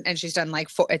ayahuasca, and she's done like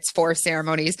 4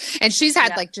 ceremonies, and she's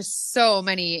had like just so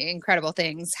many incredible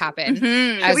things happen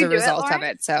as a result of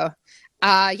it. So,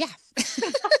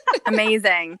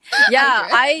 amazing. Yeah,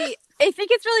 I think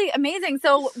it's really amazing.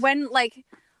 So when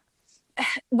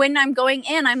I'm going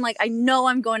in, I'm like, I know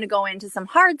I'm going to go into some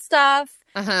hard stuff.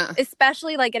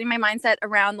 Especially like getting my mindset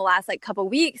around the last like couple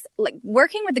weeks, like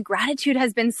working with the gratitude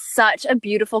has been such a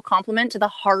beautiful complement to the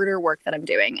harder work that I'm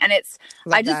doing. And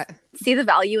I just see the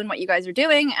value in what you guys are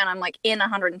doing. And I'm like in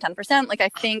 110%. Like, I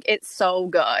think it's so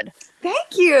good.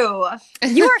 Thank you.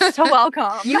 You are so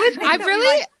welcome. You would think that we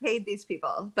like paid these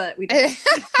people, but we didn't.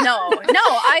 No, but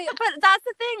that's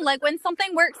the thing. Like when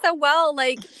something works so well,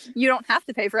 like you don't have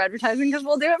to pay for advertising because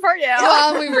we'll do it for you.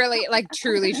 Well, we really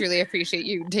truly, truly appreciate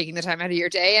you taking the time out of your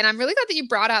day. And I'm really glad that you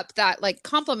brought up that like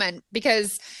compliment,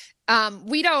 because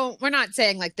we're not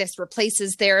saying like this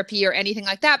replaces therapy or anything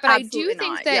like that, but Absolutely I do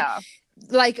think that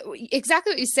like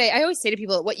exactly what you say. I always say to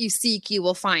people, what you seek, you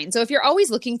will find. So if you're always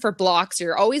looking for blocks, or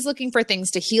you're always looking for things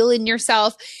to heal in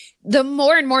yourself, the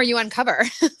more and more you uncover,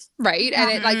 right? And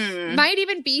it like might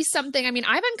even be something. I mean,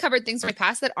 I've uncovered things in my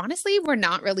past that honestly were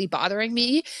not really bothering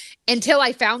me until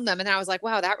I found them, and then I was like,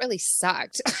 wow, that really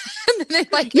sucked. And then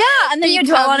and then you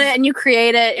dwell on it and you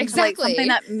create it into like something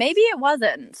that maybe it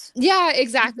wasn't. Yeah,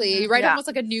 exactly. Right, almost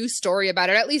like a new story about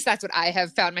it. At least that's what I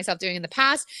have found myself doing in the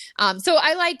past. So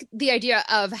I like the idea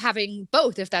of having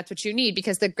both, if that's what you need,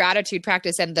 because the gratitude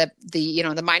practice and the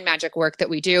the mind magic work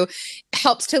that we do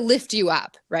helps to lift you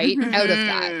up, right? Out of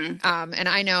that. And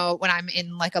I know when I'm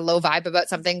in like a low vibe about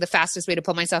something, the fastest way to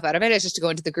pull myself out of it is just to go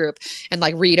into the group and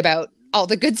like read about all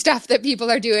the good stuff that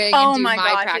people are doing and do my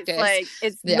practice.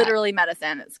 It's literally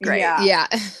medicine. It's great. Yeah.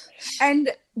 And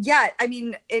I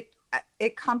mean,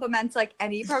 it complements like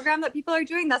any program that people are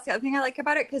doing. That's the other thing I like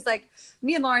about it, because like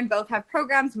me and Lauren both have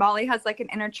programs. Molly has like an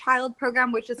inner child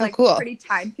program, which is like cool. pretty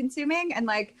time consuming, and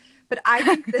like but I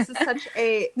think this is such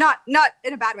a not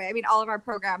in a bad way. I mean, all of our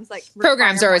programs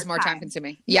programs are always more time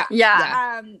consuming.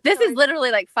 Yeah. This is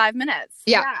literally like 5 minutes.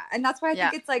 Yeah. And that's why I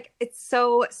think it's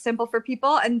so simple for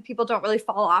people, and people don't really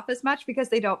fall off as much because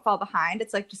they don't fall behind.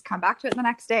 It's like, just come back to it the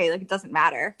next day. Like, it doesn't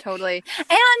matter. Totally.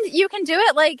 And you can do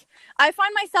it. Like, I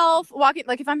find myself walking,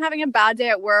 like if I'm having a bad day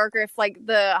at work, or if like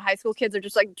the high school kids are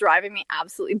just like driving me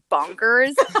absolutely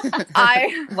bonkers,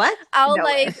 I'll no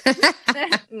like,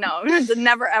 no, it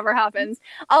never ever happens.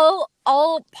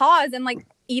 I'll pause and like,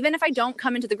 even if I don't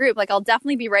come into the group, like I'll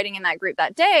definitely be writing in that group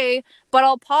that day, but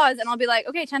I'll pause and I'll be like,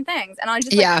 okay, 10 things. And I'll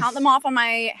just like count them off on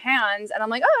my hands. And I'm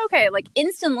like, oh, okay. Like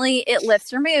instantly it lifts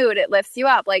your mood. It lifts you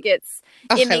up. Like it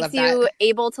makes you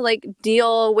able to like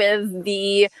deal with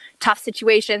the tough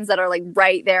situations that are like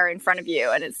right there in front of you.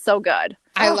 And it's so good.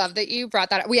 I love that you brought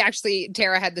that up. We actually,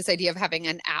 Tara had this idea of having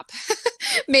an app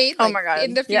made oh my God.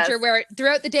 in the future where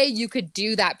throughout the day you could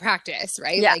do that practice,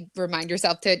 right? Yeah. Like remind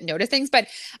yourself to notice things. But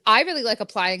I really like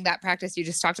applying that practice you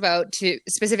just talked about to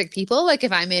specific people. Like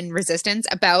if I'm in resistance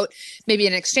about maybe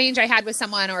an exchange I had with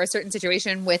someone or a certain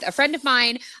situation with a friend of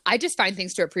mine, I just find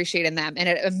things to appreciate in them. And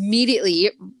it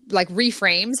immediately like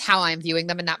reframes how I'm viewing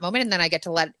them in that moment. And then I get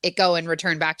to let it go and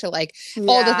return back to like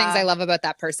all the things I love about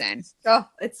that person. Oh,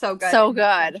 it's so good. So good.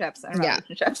 Friendships and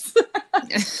relationships.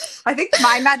 I think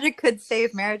mind magic could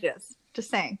save marriages.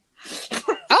 Just saying.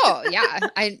 Oh yeah,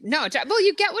 I know. Well,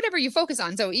 you get whatever you focus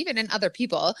on. So even in other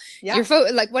people, you're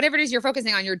like whatever it is you're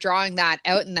focusing on, you're drawing that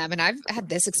out in them. And I've had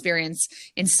this experience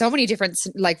in so many different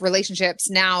like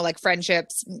relationships now, like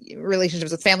friendships,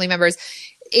 relationships with family members.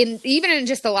 Even in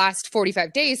just the last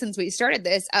 45 days since we started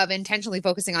this, of intentionally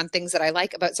focusing on things that I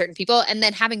like about certain people, and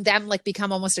then having them like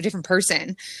become almost a different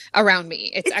person around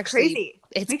me. It's actually crazy.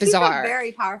 It's makes bizarre. Me feel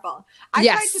very powerful. I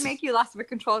tried to make you less of a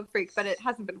control freak, but it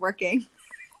hasn't been working.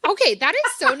 Okay, that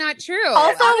is so not true.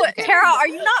 Also, Tara, are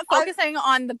you not focusing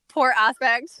on the poor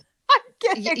aspect? I'm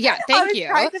kidding. Yeah, thank you.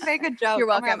 I was trying to make a joke. You're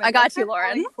welcome. I got you,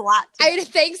 Lauren.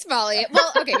 Thanks, Molly.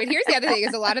 Well, okay, but here's the other thing: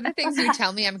 is a lot of the things you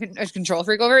tell me I'm a control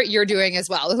freak over, you're doing as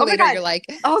well. Oh Later, you're like,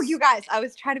 "Oh, you guys, I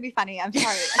was trying to be funny. I'm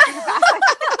sorry."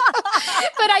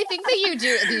 But I think that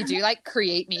you do like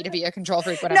create me to be a control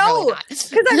freak, but I'm really not.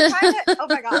 Because I'm trying to. Oh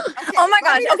my god. Okay, oh my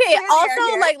gosh. Okay.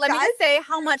 Also, like, let me just say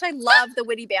how much I love the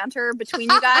witty banter between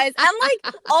you guys, and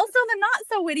like also the not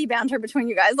so witty banter between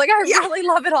you guys. Like, I really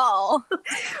love it all.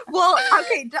 Well,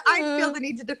 okay. I feel the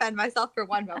need to defend myself for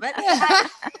one moment. Can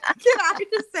I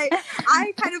just say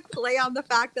I kind of play on the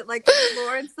fact that like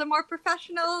Lauren's the more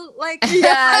professional, like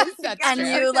yes, and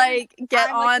you like get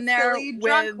I'm, on like, there silly, with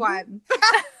drunk one.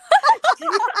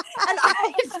 And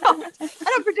I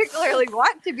don't particularly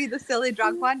want to be the silly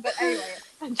drunk one, but anyway,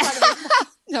 I'm trying to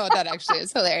no, that actually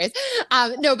is hilarious.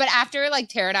 No, but after like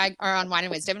Tara and I are on Wine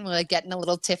and Wisdom and we're like getting a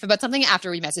little tiff about something after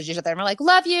we message each other and we're like,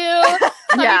 love you. Love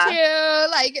you too.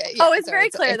 Like, it's very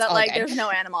clear that like there's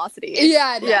no animosity.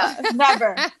 Yeah. No. Yeah.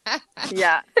 Never.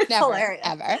 Yeah. Never. Hilarious.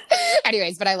 Ever.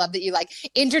 Anyways, but I love that you like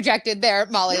interjected there,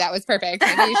 Molly. That was perfect.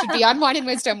 Maybe you should be on Wine and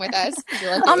Wisdom with us.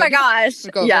 Like, oh my gosh.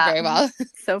 Go over very well.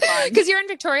 So fun. Because you're in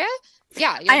Victoria?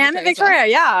 Yeah. I am in Victoria.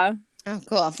 Yeah. Oh,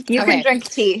 cool. You can drink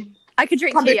tea. I could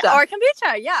drink tea or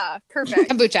kombucha. Yeah,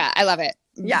 perfect. Kombucha. I love it.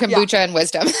 Yeah. Kombucha and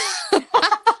wisdom.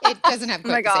 It doesn't have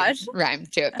quite the same rhyme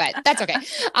to it, but that's okay.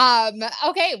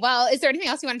 Okay. Well, is there anything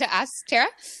else you wanted to ask, Tara?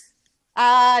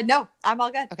 No, I'm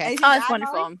all good. Okay. Oh, it's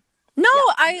wonderful. No,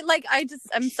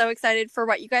 I'm so excited for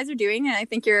what you guys are doing. And I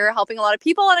think you're helping a lot of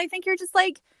people. And I think you're just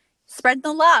like spreading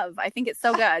the love. I think it's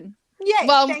so good. Yeah.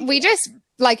 Well, we just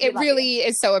like it really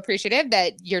is so appreciative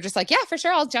that you're just like, yeah, for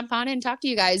sure. I'll jump on and talk to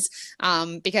you guys.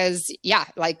 Because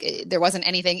like there wasn't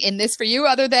anything in this for you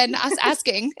other than us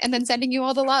asking and then sending you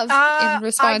all the love in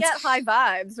response. I get high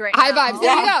vibes right now. High vibes.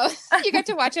 There you go. You get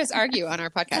to watch us argue on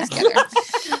our podcast together.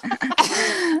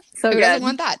 So who good. doesn't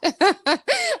want that?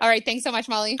 All right. Thanks so much,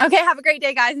 Molly. Okay. Have a great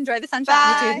day, guys. Enjoy the sunshine.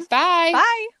 Bye. You too. Bye.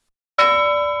 Bye.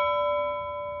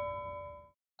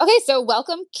 Okay, so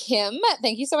welcome, Kim.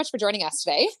 Thank you so much for joining us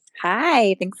today.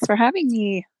 Hi, thanks for having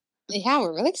me. Yeah,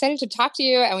 we're really excited to talk to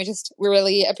you, and we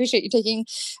really appreciate you taking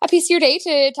a piece of your day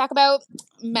to talk about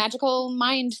magical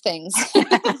mind things.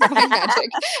 Mind magic.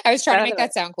 I was trying to make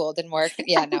that sound cool. It didn't work.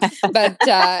 Yeah, no. But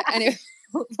anyway.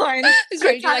 Lauren is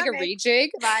trying to do like a rejig.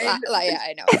 Yeah,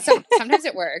 I know. Sometimes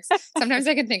it works. Sometimes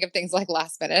I can think of things like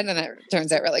last minute and it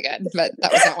turns out really good, but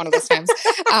that was not one of those times.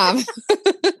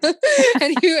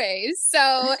 Anyways,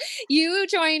 so you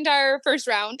joined our first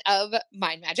round of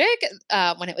Mind Magic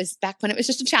when it was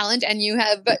just a challenge, and you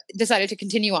have decided to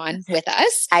continue on with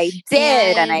us. I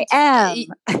did, and I am.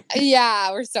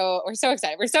 Yeah, we're so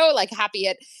excited. We're so like happy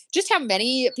at just how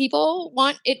many people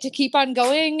want it to keep on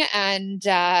going, and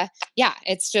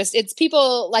it's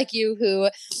people like you who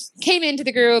came into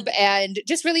the group and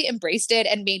just really embraced it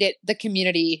and made it the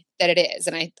community that it is.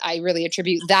 And I really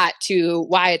attribute that to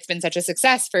why it's been such a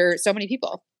success for so many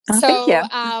people. Oh, so,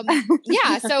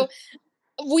 yeah. So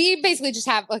we basically just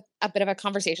have a bit of a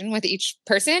conversation with each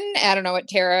person. I don't know what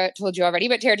Tara told you already,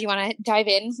 but Tara, do you want to dive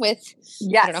in with,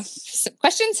 I don't know, some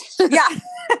questions? Yeah.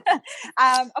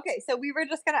 Okay. So we were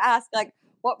just going to ask, like,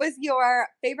 what was your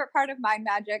favorite part of Mind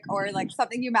Magic, or like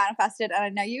something you manifested? And I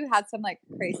know you had some like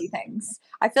crazy things.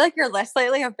 I feel like your lists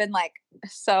lately have been like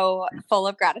so full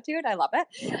of gratitude. I love it.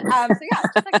 So yeah,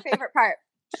 just like favorite part.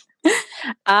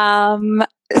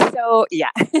 So yeah,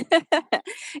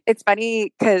 it's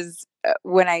funny because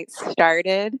when I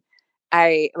started,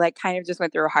 I like kind of just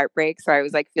went through a heartbreak. So I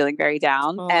was like feeling very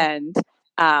down. And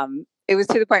it was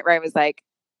to the point where I was like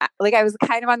I was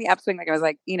kind of on the upswing. Like I was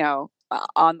like,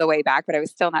 on the way back, but I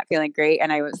was still not feeling great.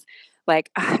 And I was like,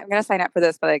 I'm going to sign up for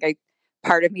this, but like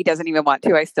part of me doesn't even want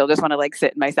to. I still just want to like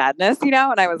sit in my sadness, And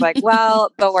I was like,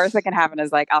 well, the worst that can happen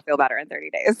is like, I'll feel better in 30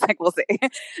 days. Like, we'll see.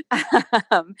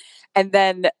 And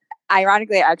then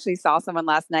ironically, I actually saw someone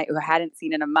last night who I hadn't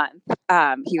seen in a month.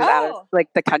 He was out of like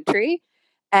the country,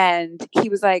 and he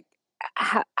was like,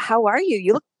 how are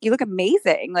you? You look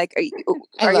amazing. Like, are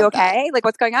you okay? Like,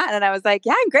 what's going on? And I was like,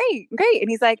 yeah, I'm great. And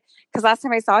he's like, because last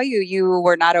time I saw you, you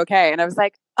were not okay. And I was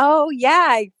like, oh yeah,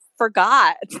 I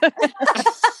forgot.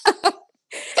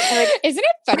 Like, isn't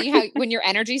it funny how when your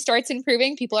energy starts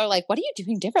improving, people are like, what are you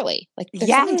doing differently? Like, there's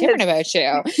something different about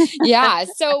you. Yeah.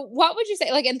 So what would you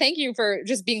say? Like, and thank you for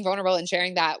just being vulnerable and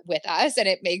sharing that with us. And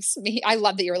it makes me, I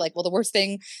love that you were like, well, the worst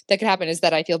thing that could happen is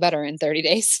that I feel better in 30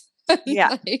 days.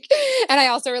 Yeah. And I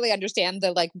also really understand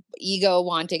the like ego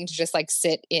wanting to just like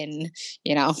sit in,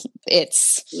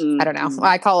 it's, I don't know,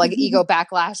 I call like ego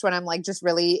backlash when I'm like just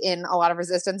really in a lot of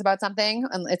resistance about something.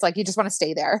 And it's like, you just want to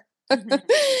stay there.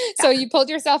 So you pulled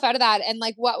yourself out of that. And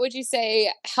like, what would you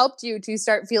say helped you to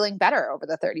start feeling better over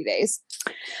the 30 days?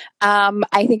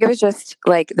 I think it was just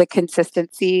like the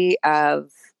consistency of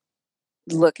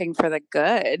looking for the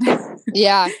good.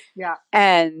 Yeah. Yeah.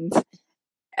 And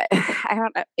I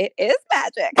don't know. It is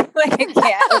magic. Like, I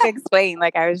can't like explain.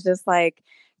 Like, I was just like,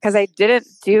 because I didn't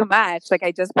do much. Like,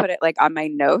 I just put it like on my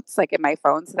notes, like in my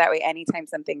phone. So that way, anytime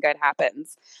something good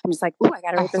happens, I'm just like, oh, I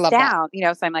got to write this down.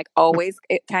 So I'm like always,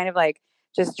 it kind of like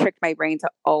just tricked my brain to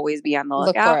always be on the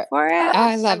lookout for it. Oh,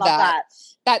 I love that.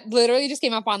 That literally just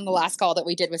came up on the last call that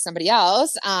we did with somebody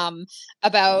else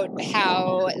about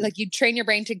how like you train your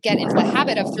brain to get into the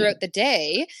habit of throughout the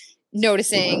day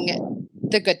noticing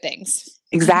the good things.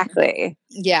 Exactly.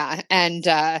 Yeah. And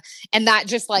that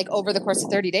just like over the course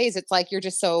of 30 days, it's like, you're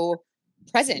just so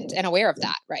present and aware of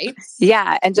that. Right.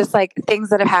 Yeah. And just like things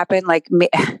that have happened, like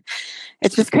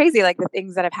it's just crazy. Like the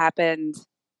things that have happened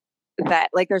that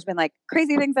like, there's been like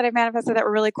crazy things that I've manifested that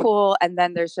were really cool. And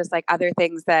then there's just like other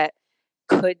things that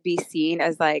could be seen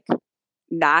as like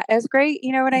not as great,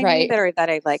 you know what I mean? That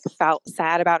I like felt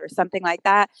sad about or something like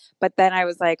that. But then I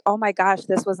was like, oh my gosh,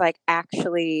 this was like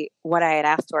actually what I had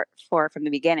asked for from the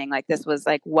beginning. Like this was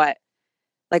like what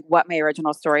my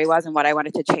original story was and what I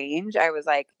wanted to change. I was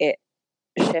like, it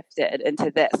shifted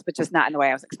into this, but just not in the way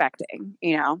I was expecting,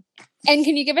 And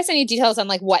can you give us any details on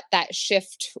like what that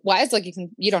shift was? Like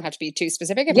you don't have to be too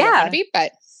specific if you don't want to be,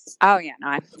 but. Oh yeah,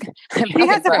 no, she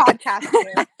has a podcast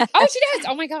too. Oh, she does.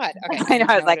 Oh my God. Okay. I know.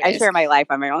 I was like, I share my life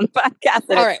on my own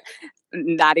podcast. All right.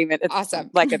 Not even, it's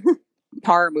awesome. Like a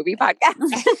horror movie podcast.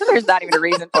 There's not even a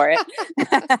reason for it.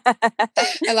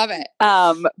 I love it.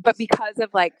 But because of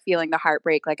like feeling the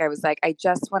heartbreak, like I was like, I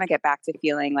just want to get back to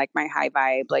feeling like my high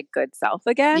vibe, like good self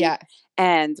again. Yeah.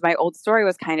 And my old story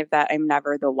was kind of that I'm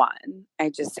never the one.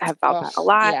 I just have felt that a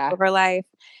lot over life.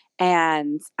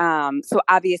 And so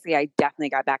obviously I definitely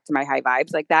got back to my high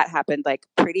vibes. Like that happened like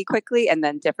pretty quickly. And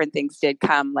then different things did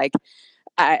come like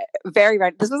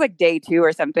this was like day 2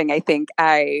 or something. I think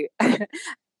a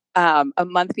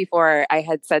month before I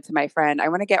had said to my friend, I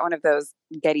want to get one of those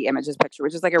Getty Images picture,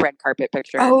 which is like a red carpet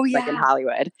picture, like in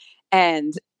Hollywood.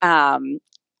 And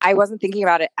I wasn't thinking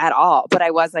about it at all, but I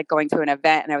was like going to an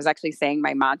event and I was actually saying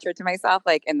my mantra to myself,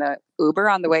 like in the Uber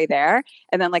on the way there.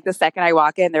 And then like the second I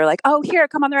walk in, they're like, oh, here,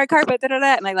 come on the red carpet. Da, da,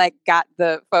 da. And I like got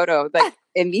the photo like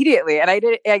immediately. And I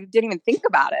didn't even think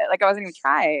about it. Like I wasn't even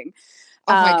trying.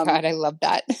 Oh my God. I love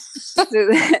that. So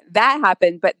that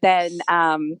happened. But then,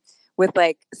 with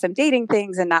like some dating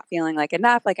things and not feeling like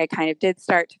enough, like I kind of did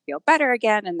start to feel better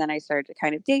again. And then I started to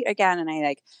kind of date again. And I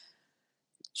like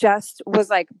just was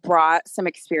like brought some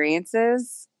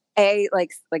experiences,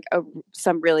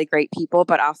 some really great people,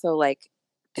 but also like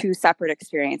 2 separate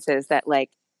experiences that like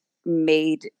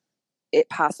made it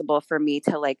possible for me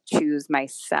to like choose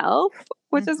myself,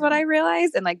 which is what I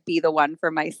realized, and like be the one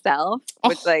for myself,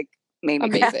 which like made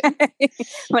me amazing.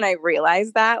 When I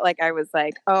realized that, like I was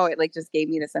like, oh, it like just gave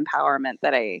me this empowerment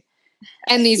that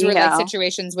and these were like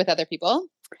situations with other people.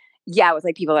 Yeah, with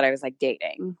like people that I was like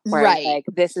dating. Where right. Like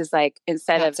this is like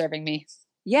instead Not of serving me.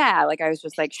 Yeah, like I was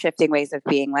just like shifting ways of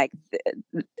being like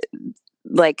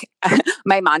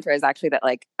my mantra is actually that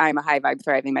like I'm a high vibe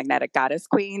thriving magnetic goddess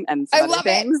queen and some other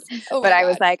things. Oh but I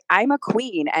was like, I'm a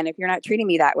queen, and if you're not treating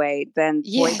me that way, then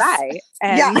boy bye.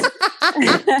 And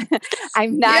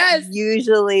I'm not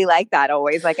usually like that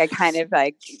always. Like I kind of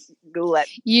like let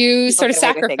you sort of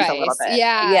sacrifice a little bit.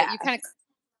 Yeah. You kind of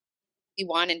you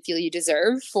want and feel you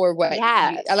deserve for what you,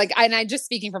 like, and I'm just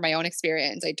speaking from my own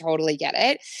experience. I totally get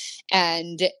it.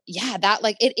 And yeah, that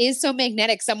like, it is so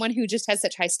magnetic. Someone who just has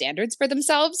such high standards for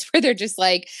themselves where they're just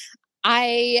like,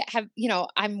 I have,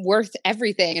 I'm worth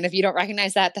everything. And if you don't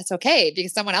recognize that, that's okay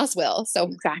because someone else will.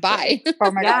 So bye.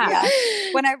 Oh my God. Yeah.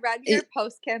 When I read your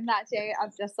post, Kim, that day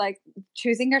of just like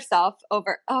choosing yourself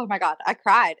over, oh my God, I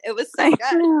cried. It was so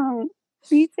good.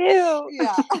 Me too.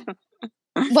 Yeah.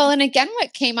 Well, and again,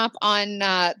 what came up on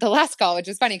the last call, which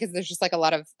is funny because there's just like a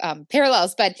lot of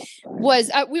parallels, but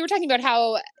was we were talking about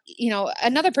how,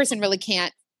 another person really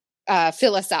can't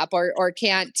fill us up or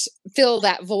can't fill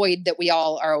that void that we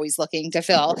all are always looking to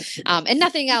fill. And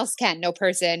nothing else can, no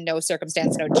person, no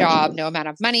circumstance, no job, no amount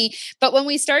of money. But when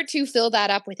we start to fill that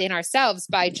up within ourselves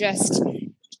by just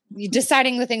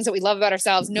deciding the things that we love about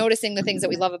ourselves, noticing the things that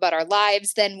we love about our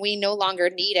lives, then we no longer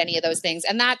need any of those things.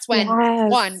 And that's when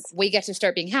one, we get to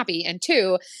start being happy. And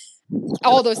two,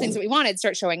 all those things that we wanted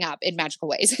start showing up in magical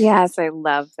ways. Yes. I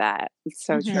love that. It's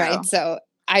so true. Right. So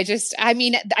I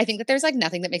think that there's like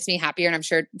nothing that makes me happier. And I'm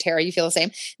sure Tara, you feel the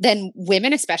same, than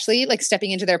women, especially like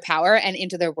stepping into their power and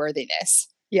into their worthiness.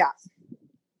 Yeah.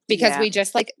 Because we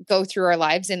just like go through our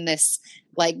lives in this,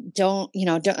 like, don't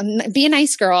be a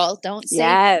nice girl. Don't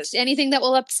say anything that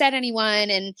will upset anyone.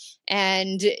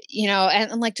 And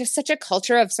like just such a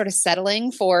culture of sort of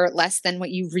settling for less than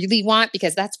what you really want,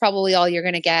 because that's probably all you're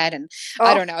going to get. And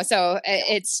I don't know. So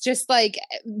it's just like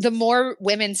the more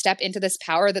women step into this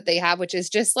power that they have, which is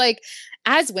just like,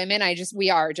 as women, we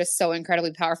are just so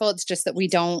incredibly powerful. It's just that we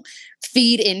don't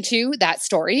feed into that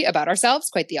story about ourselves.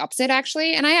 Quite the opposite,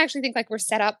 actually. And I actually think like we're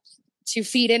set up to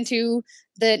feed into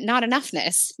the not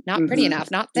enoughness, not pretty enough,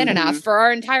 not thin enough for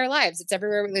our entire lives. It's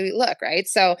everywhere we look. Right.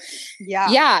 So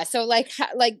yeah. So like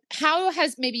how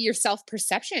has maybe your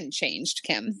self-perception changed,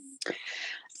 Kim?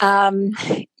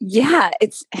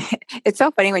 It's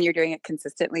so funny when you're doing it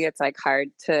consistently. It's like hard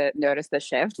to notice the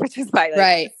shift, which is why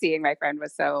like seeing my friend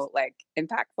was so like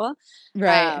impactful.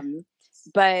 Right.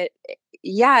 But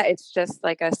yeah, it's just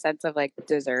like a sense of like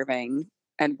deserving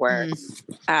and worth.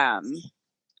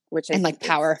 Which and like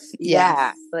power.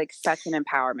 Like such an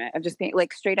empowerment of just being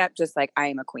like straight up, just like I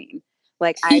am a queen.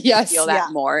 Like I feel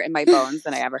that more in my bones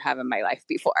than I ever have in my life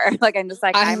before. Like I'm just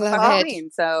like I'm a queen.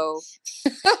 So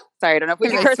sorry, I don't know if we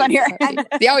can curse on here.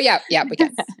 Yeah, we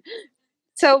can.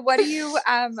 So what are you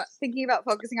thinking about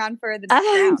focusing on for the next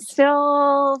I'm round?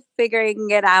 Still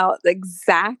figuring it out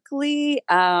exactly.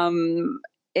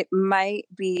 It might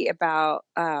be about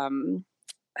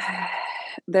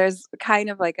there's kind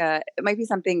of like it might be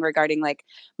something regarding like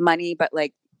money, but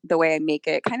like the way I make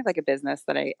it kind of like a business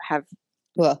that I have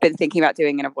been thinking about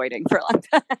doing and avoiding for a long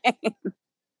time.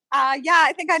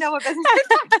 I think I know what business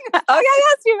you're talking about. Oh yeah,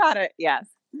 yes, you got it. Yes.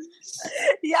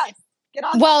 Yes. Get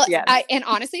on. Well, and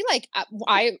honestly, like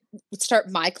I start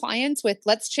my clients with,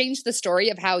 let's change the story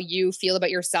of how you feel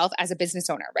about yourself as a business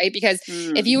owner, right? Because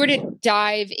if you were to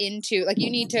dive into, like, you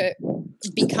need to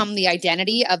become the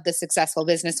identity of the successful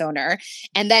business owner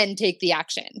and then take the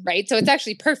action, right? So it's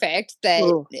actually perfect that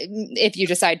if you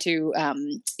decide to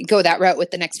go that route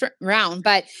with the next round.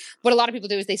 But what a lot of people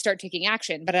do is they start taking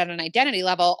action, but at an identity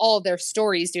level, all of their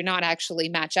stories do not actually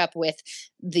match up with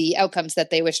the outcomes that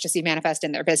they wish to see manifest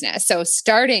in their business. So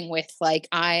starting with like,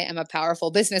 I am a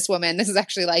powerful businesswoman. This is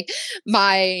actually like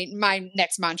my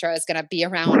next mantra is going to be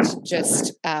around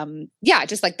just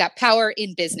like that power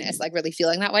in business, like really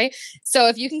feeling that way. So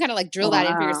if you can kind of like drill that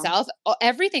in for yourself,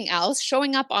 everything else,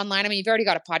 showing up online. I mean, you've already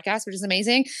got a podcast, which is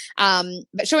amazing.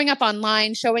 But showing up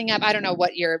online, I don't know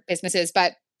what your business is,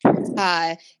 but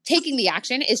taking the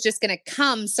action is just going to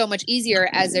come so much easier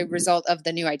as a result of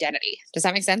the new identity. Does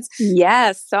that make sense?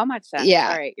 Yes, so much sense. Yeah.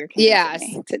 All right, you're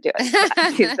convincing me to do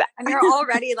it. And you're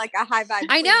already like a high vibe.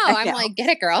 I know. I'm like, get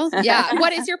it, girl. Yeah.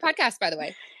 What is your podcast, by the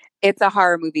way? It's a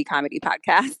horror movie comedy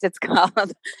podcast. It's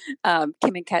called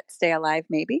Kim and Ket Stay Alive,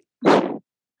 Maybe.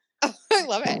 I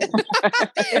love it.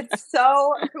 It's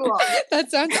so cool.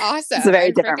 That sounds awesome. It's a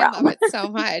very different realm. I love it so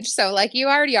much. So like you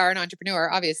already are an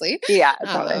entrepreneur, obviously. Yeah,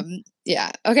 totally.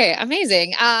 Yeah. Okay.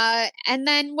 Amazing. And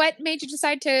then what made you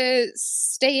decide to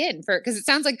stay in for, because it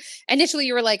sounds like initially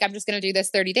you were like, I'm just going to do this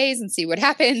 30 days and see what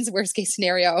happens. Worst case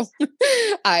scenario,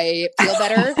 I feel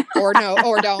better or no,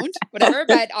 or don't, whatever.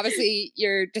 But obviously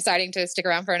you're deciding to stick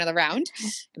around for another round,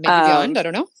 maybe beyond, I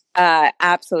don't know.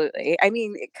 Absolutely. I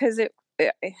mean, cause it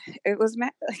was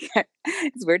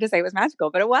it's weird to say it was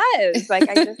magical, but it was like,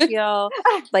 I just feel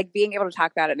like being able to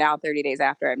talk about it now 30 days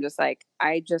after, I'm just like,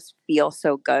 I just feel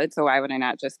so good. So why would I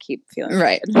not just keep feeling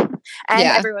right? Good? And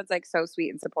everyone's like so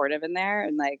sweet and supportive in there.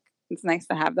 And like, it's nice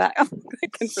to have that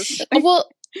consistently. Well,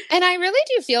 and I really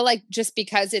do feel like just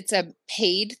because it's a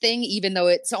paid thing, even though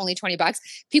it's only $20,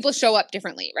 people show up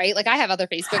differently, right? Like I have other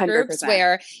Facebook groups 100%.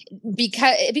 where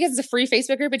because it's a free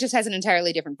Facebook group, it just has an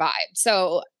entirely different vibe.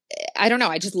 So I don't know.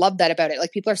 I just love that about it.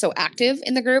 Like people are so active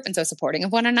in the group and so supporting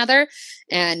of one another.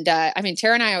 And I mean,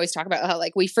 Tara and I always talk about how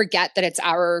like we forget that it's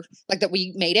that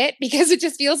we made it, because it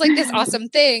just feels like this awesome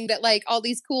thing that like all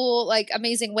these cool, like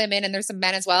amazing women, and there's some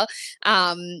men as well,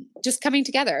 just coming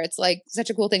together. It's like such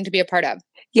a cool thing to be a part of.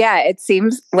 Yeah. It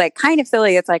seems like kind of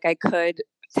silly. It's like I could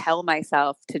tell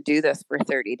myself to do this for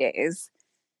 30 days.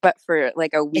 But for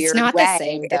like a weird it's not way, the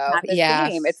same, though. It's not the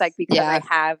same. It's like because I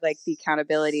have like the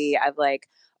accountability of like,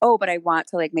 oh, but I want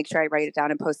to like make sure I write it down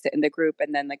and post it in the group,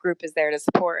 and then the group is there to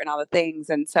support and all the things.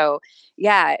 And so,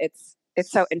 yeah, it's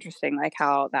so interesting, like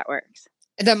how that works.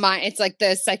 The mind, it's like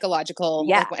the psychological.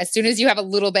 Yeah. Like, as soon as you have a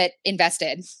little bit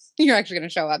invested, you're actually going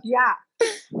to show up. Yeah.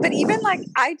 But even like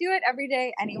I do it every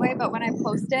day anyway, but when I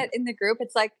post it in the group,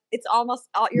 it's like, it's almost,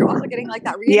 you're also getting like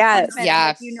that reinforcement. Yeah.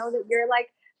 Like, you know that you're like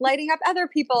lighting up other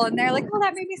people and they're like, oh,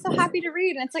 that made me so happy to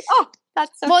read. And it's like, oh,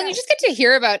 that's so well, good. And you just get to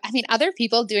hear about, I mean, other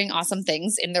people doing awesome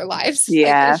things in their lives.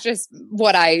 Yeah. Like, it's just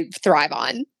what I thrive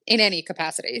on in any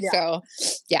capacity. Yeah. So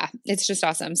yeah, it's just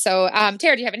awesome. So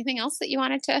Tara, do you have anything else that you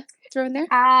wanted to throw in there?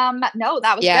 No,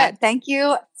 that was good. Thank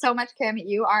you so much, Kim.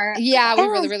 You are we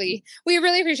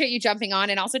really appreciate you jumping on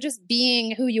and also just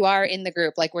being who you are in the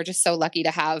group. Like we're just so lucky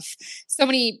to have so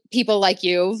many people like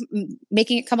you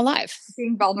making it come alive.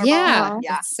 Being vulnerable. Yeah.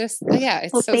 Yeah. It's just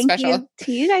it's well, so thank special. you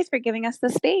to you guys for giving us the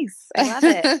space. I love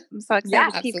it. I'm so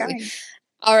excited to keep going.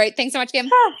 All right. Thanks so much, Kim.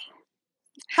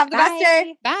 Have the best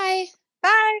day. Bye.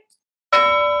 Bye.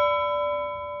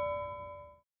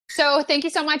 So thank you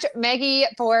so much, Maggie,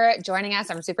 for joining us.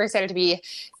 I'm super excited to be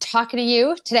talking to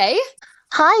you today.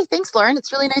 Hi, thanks, Lauren.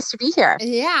 It's really nice to be here.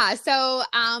 Yeah. So,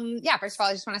 first of all,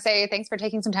 I just want to say thanks for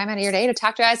taking some time out of your day to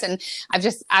talk to us. And I've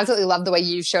just absolutely loved the way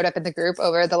you showed up in the group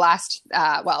over the last,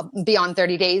 beyond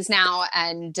 30 days now.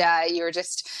 And you were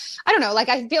just, I don't know, like,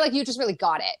 I feel like you just really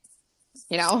got it.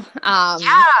 You know?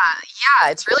 Yeah.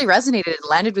 It's really resonated and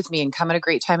landed with me and come at a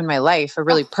great time in my life, a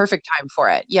really perfect time for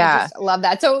it. Yeah. I just love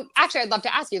that. So actually, I'd love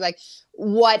to ask you, like,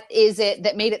 what is it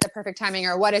that made it the perfect timing,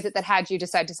 or what is it that had you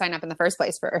decide to sign up in the first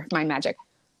place for Mind Magic?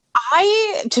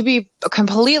 To be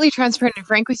completely transparent and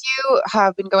frank with you,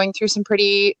 have been going through some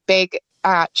pretty big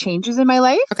changes in my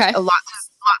life. Okay.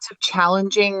 Lots of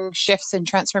challenging shifts and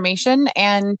transformation.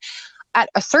 And at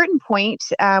a certain point,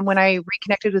 when I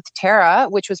reconnected with Tara,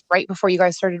 which was right before you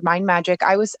guys started Mind Magic,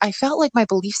 I felt like my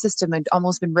belief system had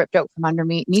almost been ripped out from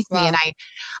underneath me. And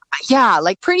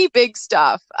like pretty big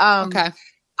stuff. Okay.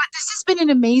 But this has been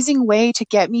an amazing way to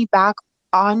get me back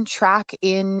on track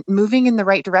in moving in the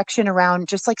right direction around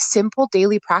just like simple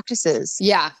daily practices.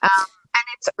 Yeah. And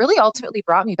it's really ultimately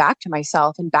brought me back to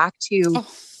myself and back to,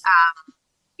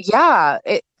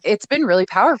 it's been really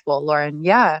powerful, Lauren.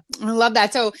 Yeah. I love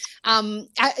that. So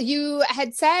you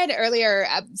had said earlier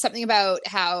something about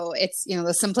how it's,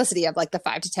 the simplicity of like the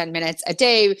 5 to 10 minutes a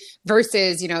day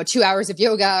versus, 2 hours of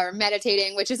yoga or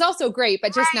meditating, which is also great,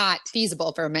 but just not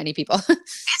feasible for many people. It's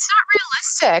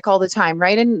not realistic all the time,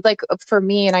 right? And like for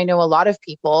me, and I know a lot of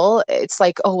people, it's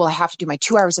like, oh, well, I have to do my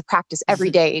 2 hours of practice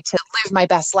every day to live my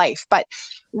best life. But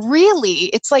really,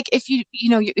 it's like if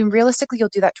realistically, you'll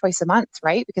do that twice a month,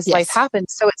 right? Because life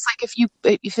happens. So it's like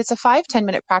if it's a 5-10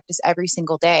 minute practice every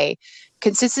single day,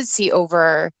 consistency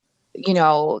over,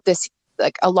 this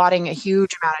like allotting a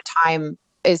huge amount of time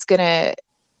is gonna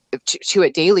to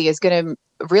it daily is gonna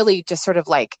really just sort of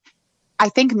like, I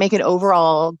think, make an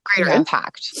overall greater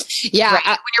impact. Yeah. Right?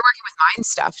 When you're working with mind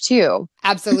stuff too.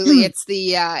 Absolutely. It's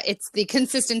the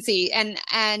consistency. And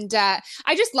I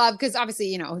just love, because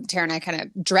obviously, Tara and I kind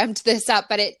of dreamt this up,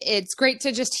 but it's great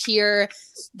to just hear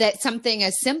that something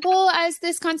as simple as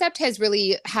this concept has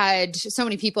really had so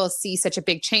many people see such a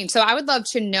big change. So I would love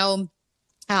to know,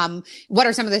 what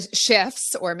are some of the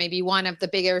shifts, or maybe one of the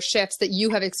bigger shifts that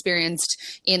you have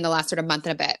experienced in the last sort of month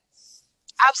and a bit?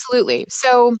 Absolutely.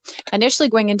 So initially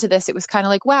going into this, it was kind of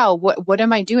like, wow, what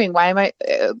am I doing? Why am I,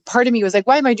 part of me was like,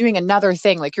 why am I doing another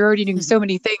thing? Like you're already doing so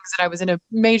many things. And I was in a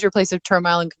major place of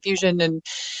turmoil and confusion. And,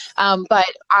 but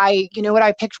you know what,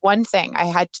 I picked one thing. I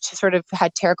had to sort of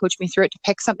had Tara coach me through it to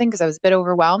pick something because I was a bit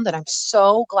overwhelmed. And I'm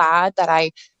so glad that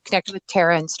I connected with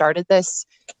Tara and started this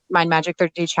Mind Magic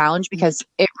 30-day challenge because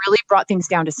it really brought things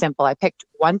down to simple. I picked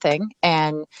one thing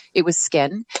and it was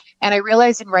skin. And I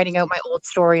realized in writing out my old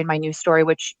story and my new story,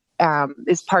 which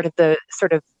is part of the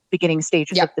sort of beginning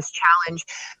stages of this challenge,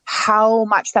 how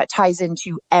much that ties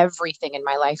into everything in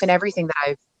my life and everything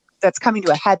that's coming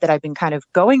to a head that I've been kind of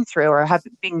going through or have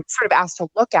been sort of asked to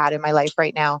look at in my life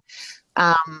right now.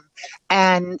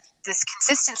 And this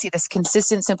consistency, this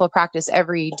consistent, simple practice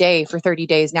every day for 30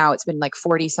 days now, it's been like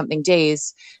 40 something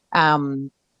days.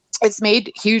 It's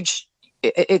made huge.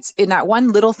 It's in that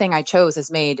one little thing I chose has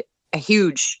made a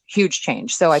huge, huge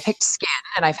change. So I picked skin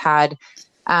and I've had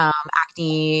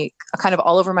acne kind of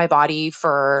all over my body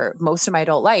for most of my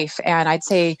adult life. And I'd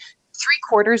say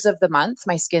 3/4 of the month,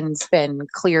 my skin's been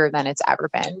clearer than it's ever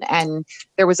been. And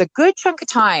there was a good chunk of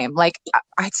time, like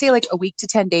I'd say like a week to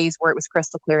 10 days where it was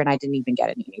crystal clear and I didn't even get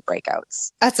any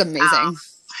breakouts. That's amazing.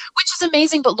 Which is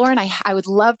amazing. But Lauren, I would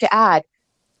love to add,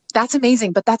 that's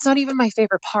amazing, but that's not even my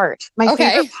favorite part. My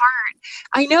favorite part,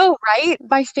 I know, right?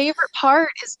 My favorite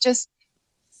part is just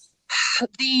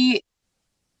the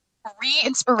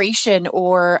re-inspiration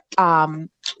or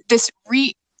this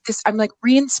I'm like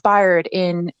re-inspired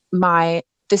in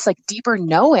this like deeper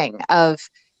knowing of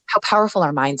how powerful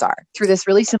our minds are through this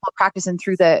really simple practice and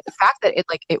through the fact that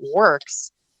it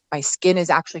works. My skin has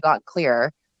actually gotten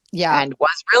clear and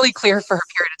was really clear for a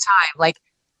period of time. Like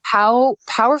how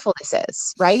powerful this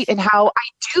is, right? And how I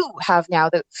do have now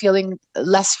the feeling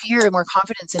less fear and more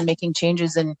confidence in making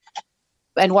changes and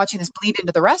watching this bleed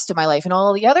into the rest of my life and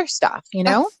all the other stuff, you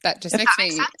know? That just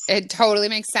it totally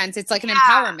makes sense. It's like an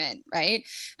empowerment, right?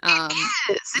 It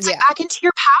is. It's like back into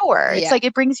your power. It's like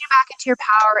it brings you back into your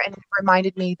power and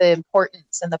reminded me the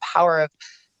importance and the power of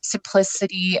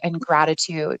simplicity and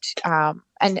gratitude,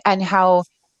 and how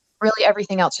really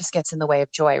everything else just gets in the way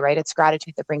of joy, right? It's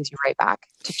gratitude that brings you right back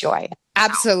to joy.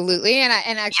 Absolutely. And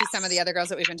actually some of the other girls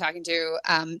that we've been talking to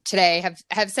today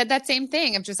have said that same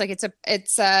thing of just like,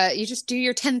 it's you just do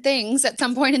your 10 things at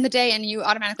some point in the day and you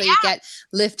automatically get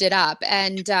lifted up.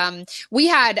 And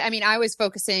I was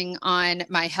focusing on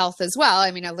my health as well.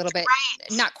 I mean, a little bit,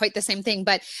 not quite the same thing,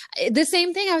 but the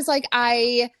same thing. I was like,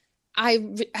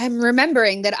 I'm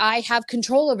remembering that I have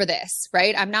control over this,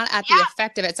 right? I'm not at the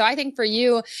effect of it. So I think for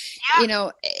you, you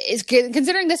know, is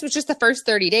considering this was just the first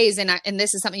 30 days and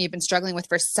this is something you've been struggling with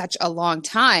for such a long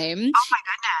time. Oh my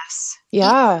goodness.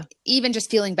 Yeah. Even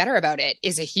just feeling better about it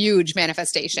is a huge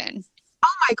manifestation.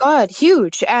 Oh my God.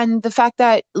 Huge. And the fact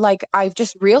that like, I've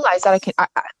just realized that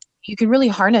you can really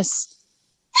harness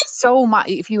so much.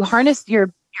 If you harness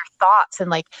your thoughts and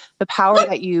like the power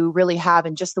that you really have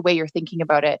and just the way you're thinking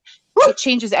about it, it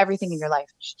changes everything in your life.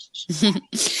 It really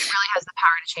has the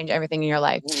power to change everything in your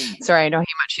life. Sorry, I know how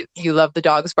much you love the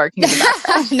dogs barking in the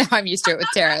background. No, I'm used to it with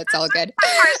Tara. It's all good.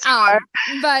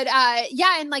 But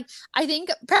and like I think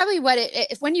probably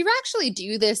when you actually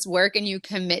do this work and you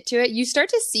commit to it, you start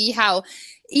to see how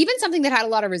even something that had a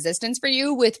lot of resistance for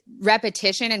you with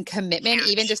repetition and commitment,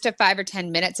 even just to 5 or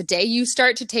 10 minutes a day, you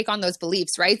start to take on those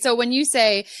beliefs, right? So when you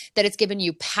say that it's given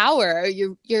you power,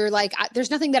 you're like,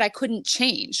 there's nothing that I couldn't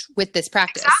change with this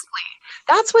practice. Exactly.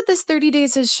 That's what this 30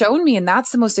 days has shown me. And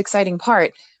that's the most exciting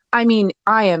part. I mean,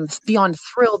 I am beyond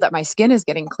thrilled that my skin is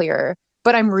getting clearer,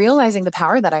 but I'm realizing the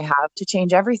power that I have to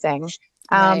change everything.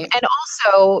 And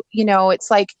also, you know, it's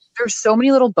like, there's so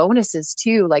many little bonuses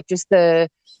too, like just the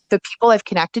people I've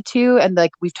connected to, and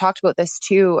like we've talked about this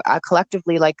too,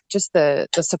 collectively, like just the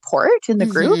support in the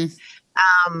group.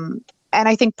 And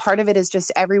I think part of it is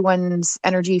just everyone's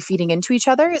energy feeding into each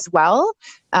other as well.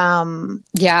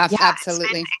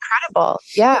 Absolutely. Incredible.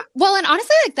 Yeah. Well, and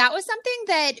honestly, like that was something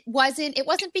that it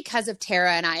wasn't because of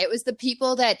Tara and I, it was the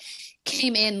people that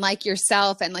came in like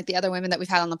yourself and like the other women that we've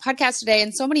had on the podcast today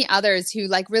and so many others who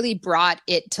like really brought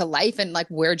it to life. And like,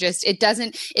 it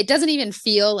doesn't even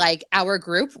feel like our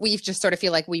group. We just sort of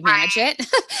feel like we manage it.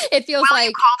 It feels like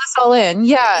you called us all in.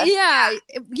 Yeah.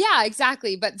 Yeah,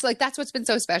 exactly. But it's like, that's what's been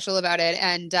so special about it.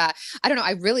 And I don't know.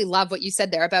 I really love what you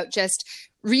said there about just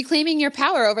reclaiming your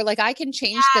power over like, I can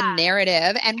change the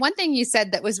narrative. And one thing you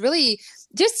said that was really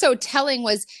just so telling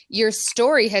was your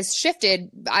story has shifted.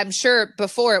 I'm sure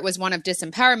before it was one of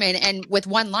disempowerment. And with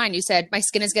one line, you said, my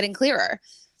skin is getting clearer.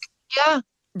 Yeah.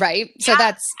 Right. So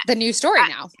that's the new story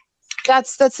now.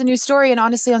 That's the new story. And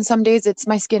honestly, on some days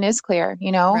my skin is clear,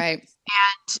 you know? Right.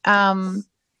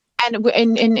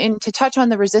 And to touch on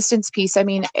the resistance piece, I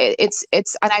mean, it's,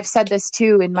 and I've said this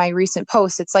too in my recent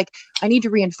posts, it's like, I need to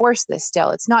reinforce this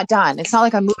still. It's not done. It's not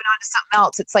like I'm moving on to something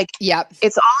else. It's like,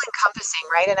 it's all encompassing,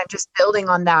 right? And I'm just building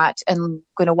on that and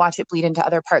going to watch it bleed into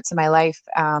other parts of my life.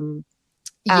 And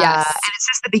it's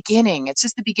just the beginning. It's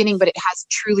just the beginning, but it has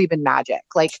truly been magic.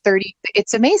 Like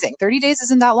it's amazing. 30 days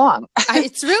isn't that long.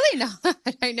 It's really not.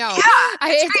 I know. Yeah,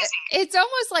 it's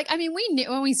almost like, I mean, we knew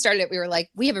when we started it, we were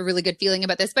like, we have a really good feeling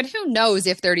about this, but who knows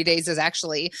if 30 days is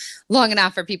actually long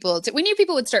enough for people to, we knew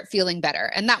people would start feeling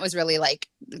better. And that was really like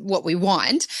what we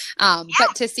want.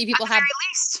 But to see people have,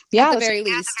 at the very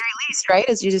least, right?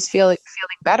 As you just feeling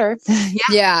better.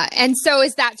 Yeah. And so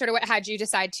is that sort of what had you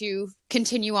decide to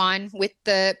continue on with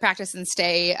the practice and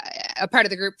stay a part of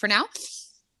the group for now?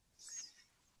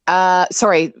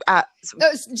 Sorry.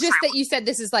 Just that you said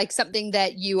this is like something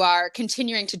that you are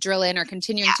continuing to drill in or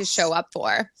continuing to show up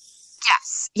for.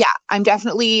 Yes. Yeah.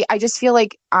 I just feel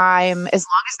like as long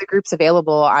as the group's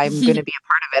available, I'm going to be a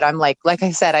part of it. I'm like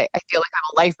I said, I feel like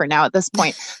I'm a lifer now at this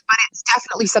point, but it's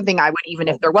definitely something I would, even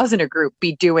if there wasn't a group,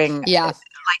 be doing. Yeah. Like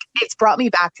it's brought me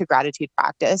back to gratitude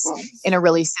practice in a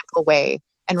really simple way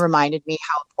and reminded me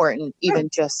how important even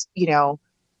just,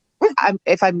 I'm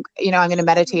going to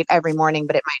meditate every morning,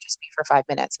 but it might just be for 5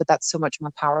 minutes, but that's so much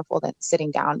more powerful than sitting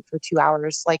down for 2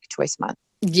 hours, like twice a month.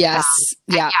 Yes.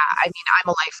 Yeah. I mean, I'm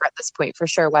a lifer at this point for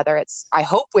sure, whether it's, I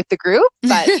hope with the group,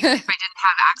 but even if I didn't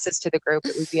have access to the group,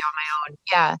 it would be on my own.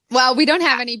 Yeah. Well, we don't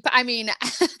have any, I mean,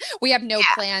 we have no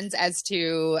plans as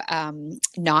to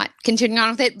not continuing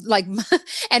on with it. Like,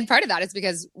 and part of that is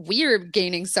because we're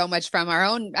gaining so much from our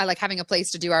own, like having a place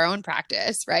to do our own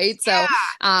practice. Right. So,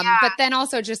 but then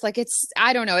also just like,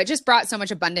 I don't know, it just brought so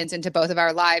much abundance into both of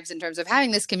our lives in terms of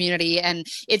having this community. And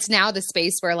it's now the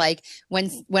space where like, when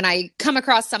I come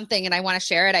across something and I want to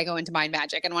share it, I go into Mind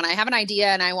Magic. And when I have an idea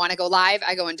and I want to go live,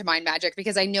 I go into Mind Magic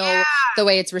because I know the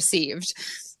way it's received.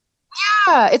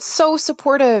 Yeah, it's so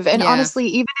supportive. And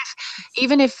honestly,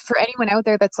 even if for anyone out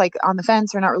there that's like on the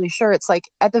fence or not really sure, it's like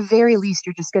at the very least,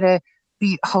 you're just going to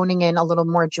be honing in a little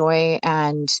more joy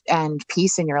and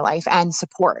peace in your life and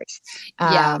support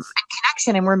and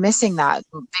connection. And we're missing that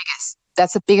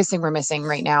that's the biggest thing we're missing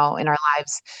right now in our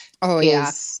lives.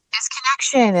 Is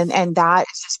connection. And that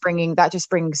just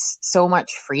brings so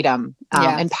much freedom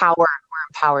and power. We're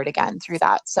empowered again through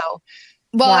that. So,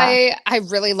 I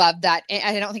really love that.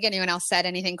 I don't think anyone else said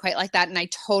anything quite like that. And I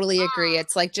totally agree.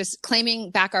 It's like just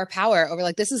claiming back our power over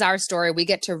like, this is our story. We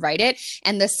get to write it.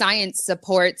 And the science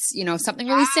supports, something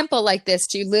really simple like this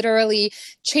to literally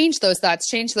change those thoughts,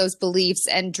 change those beliefs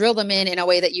and drill them in a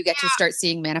way that you get to start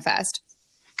seeing manifest.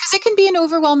 Because it can be an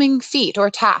overwhelming feat or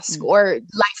task or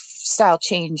lifestyle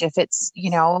change if it's,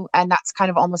 and that's kind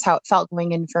of almost how it felt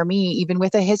going in for me, even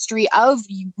with a history of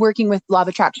working with law of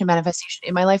attraction manifestation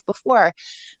in my life before.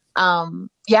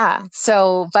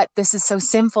 So, but this is so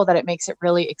simple that it makes it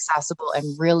really accessible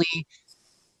and really,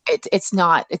 it's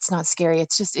not scary.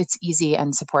 It's easy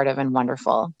and supportive and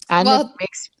wonderful. And it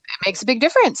makes a big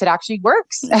difference. It actually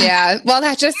works. Yeah. Well,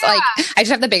 that's just like, I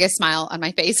just have the biggest smile on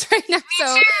my face right now.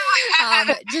 So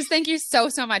just thank you so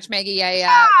much, Maggie.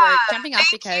 We're jumping off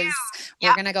because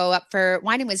we're going to go up for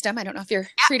Wine and Wisdom. I don't know if you're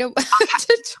free to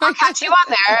I'll catch you on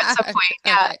there at some point.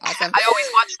 Yeah. Okay, awesome. I always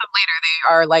watch them later.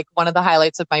 They are like one of the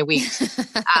highlights of my week.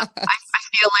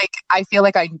 I feel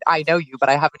like I know you, but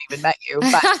I haven't even met you.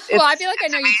 But well, I feel like I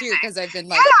know you too, because I've been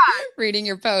like reading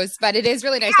your posts, but it is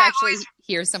really nice to actually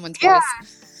hear someone's voice.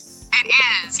 It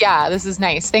is. Yeah, this is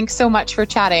nice. Thanks so much for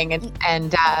chatting.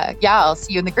 And I'll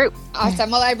see you in the group. Awesome.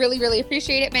 Well, I really, really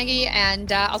appreciate it, Maggie.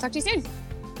 And I'll talk to you soon.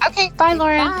 Okay. Bye,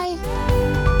 Lauren. Bye.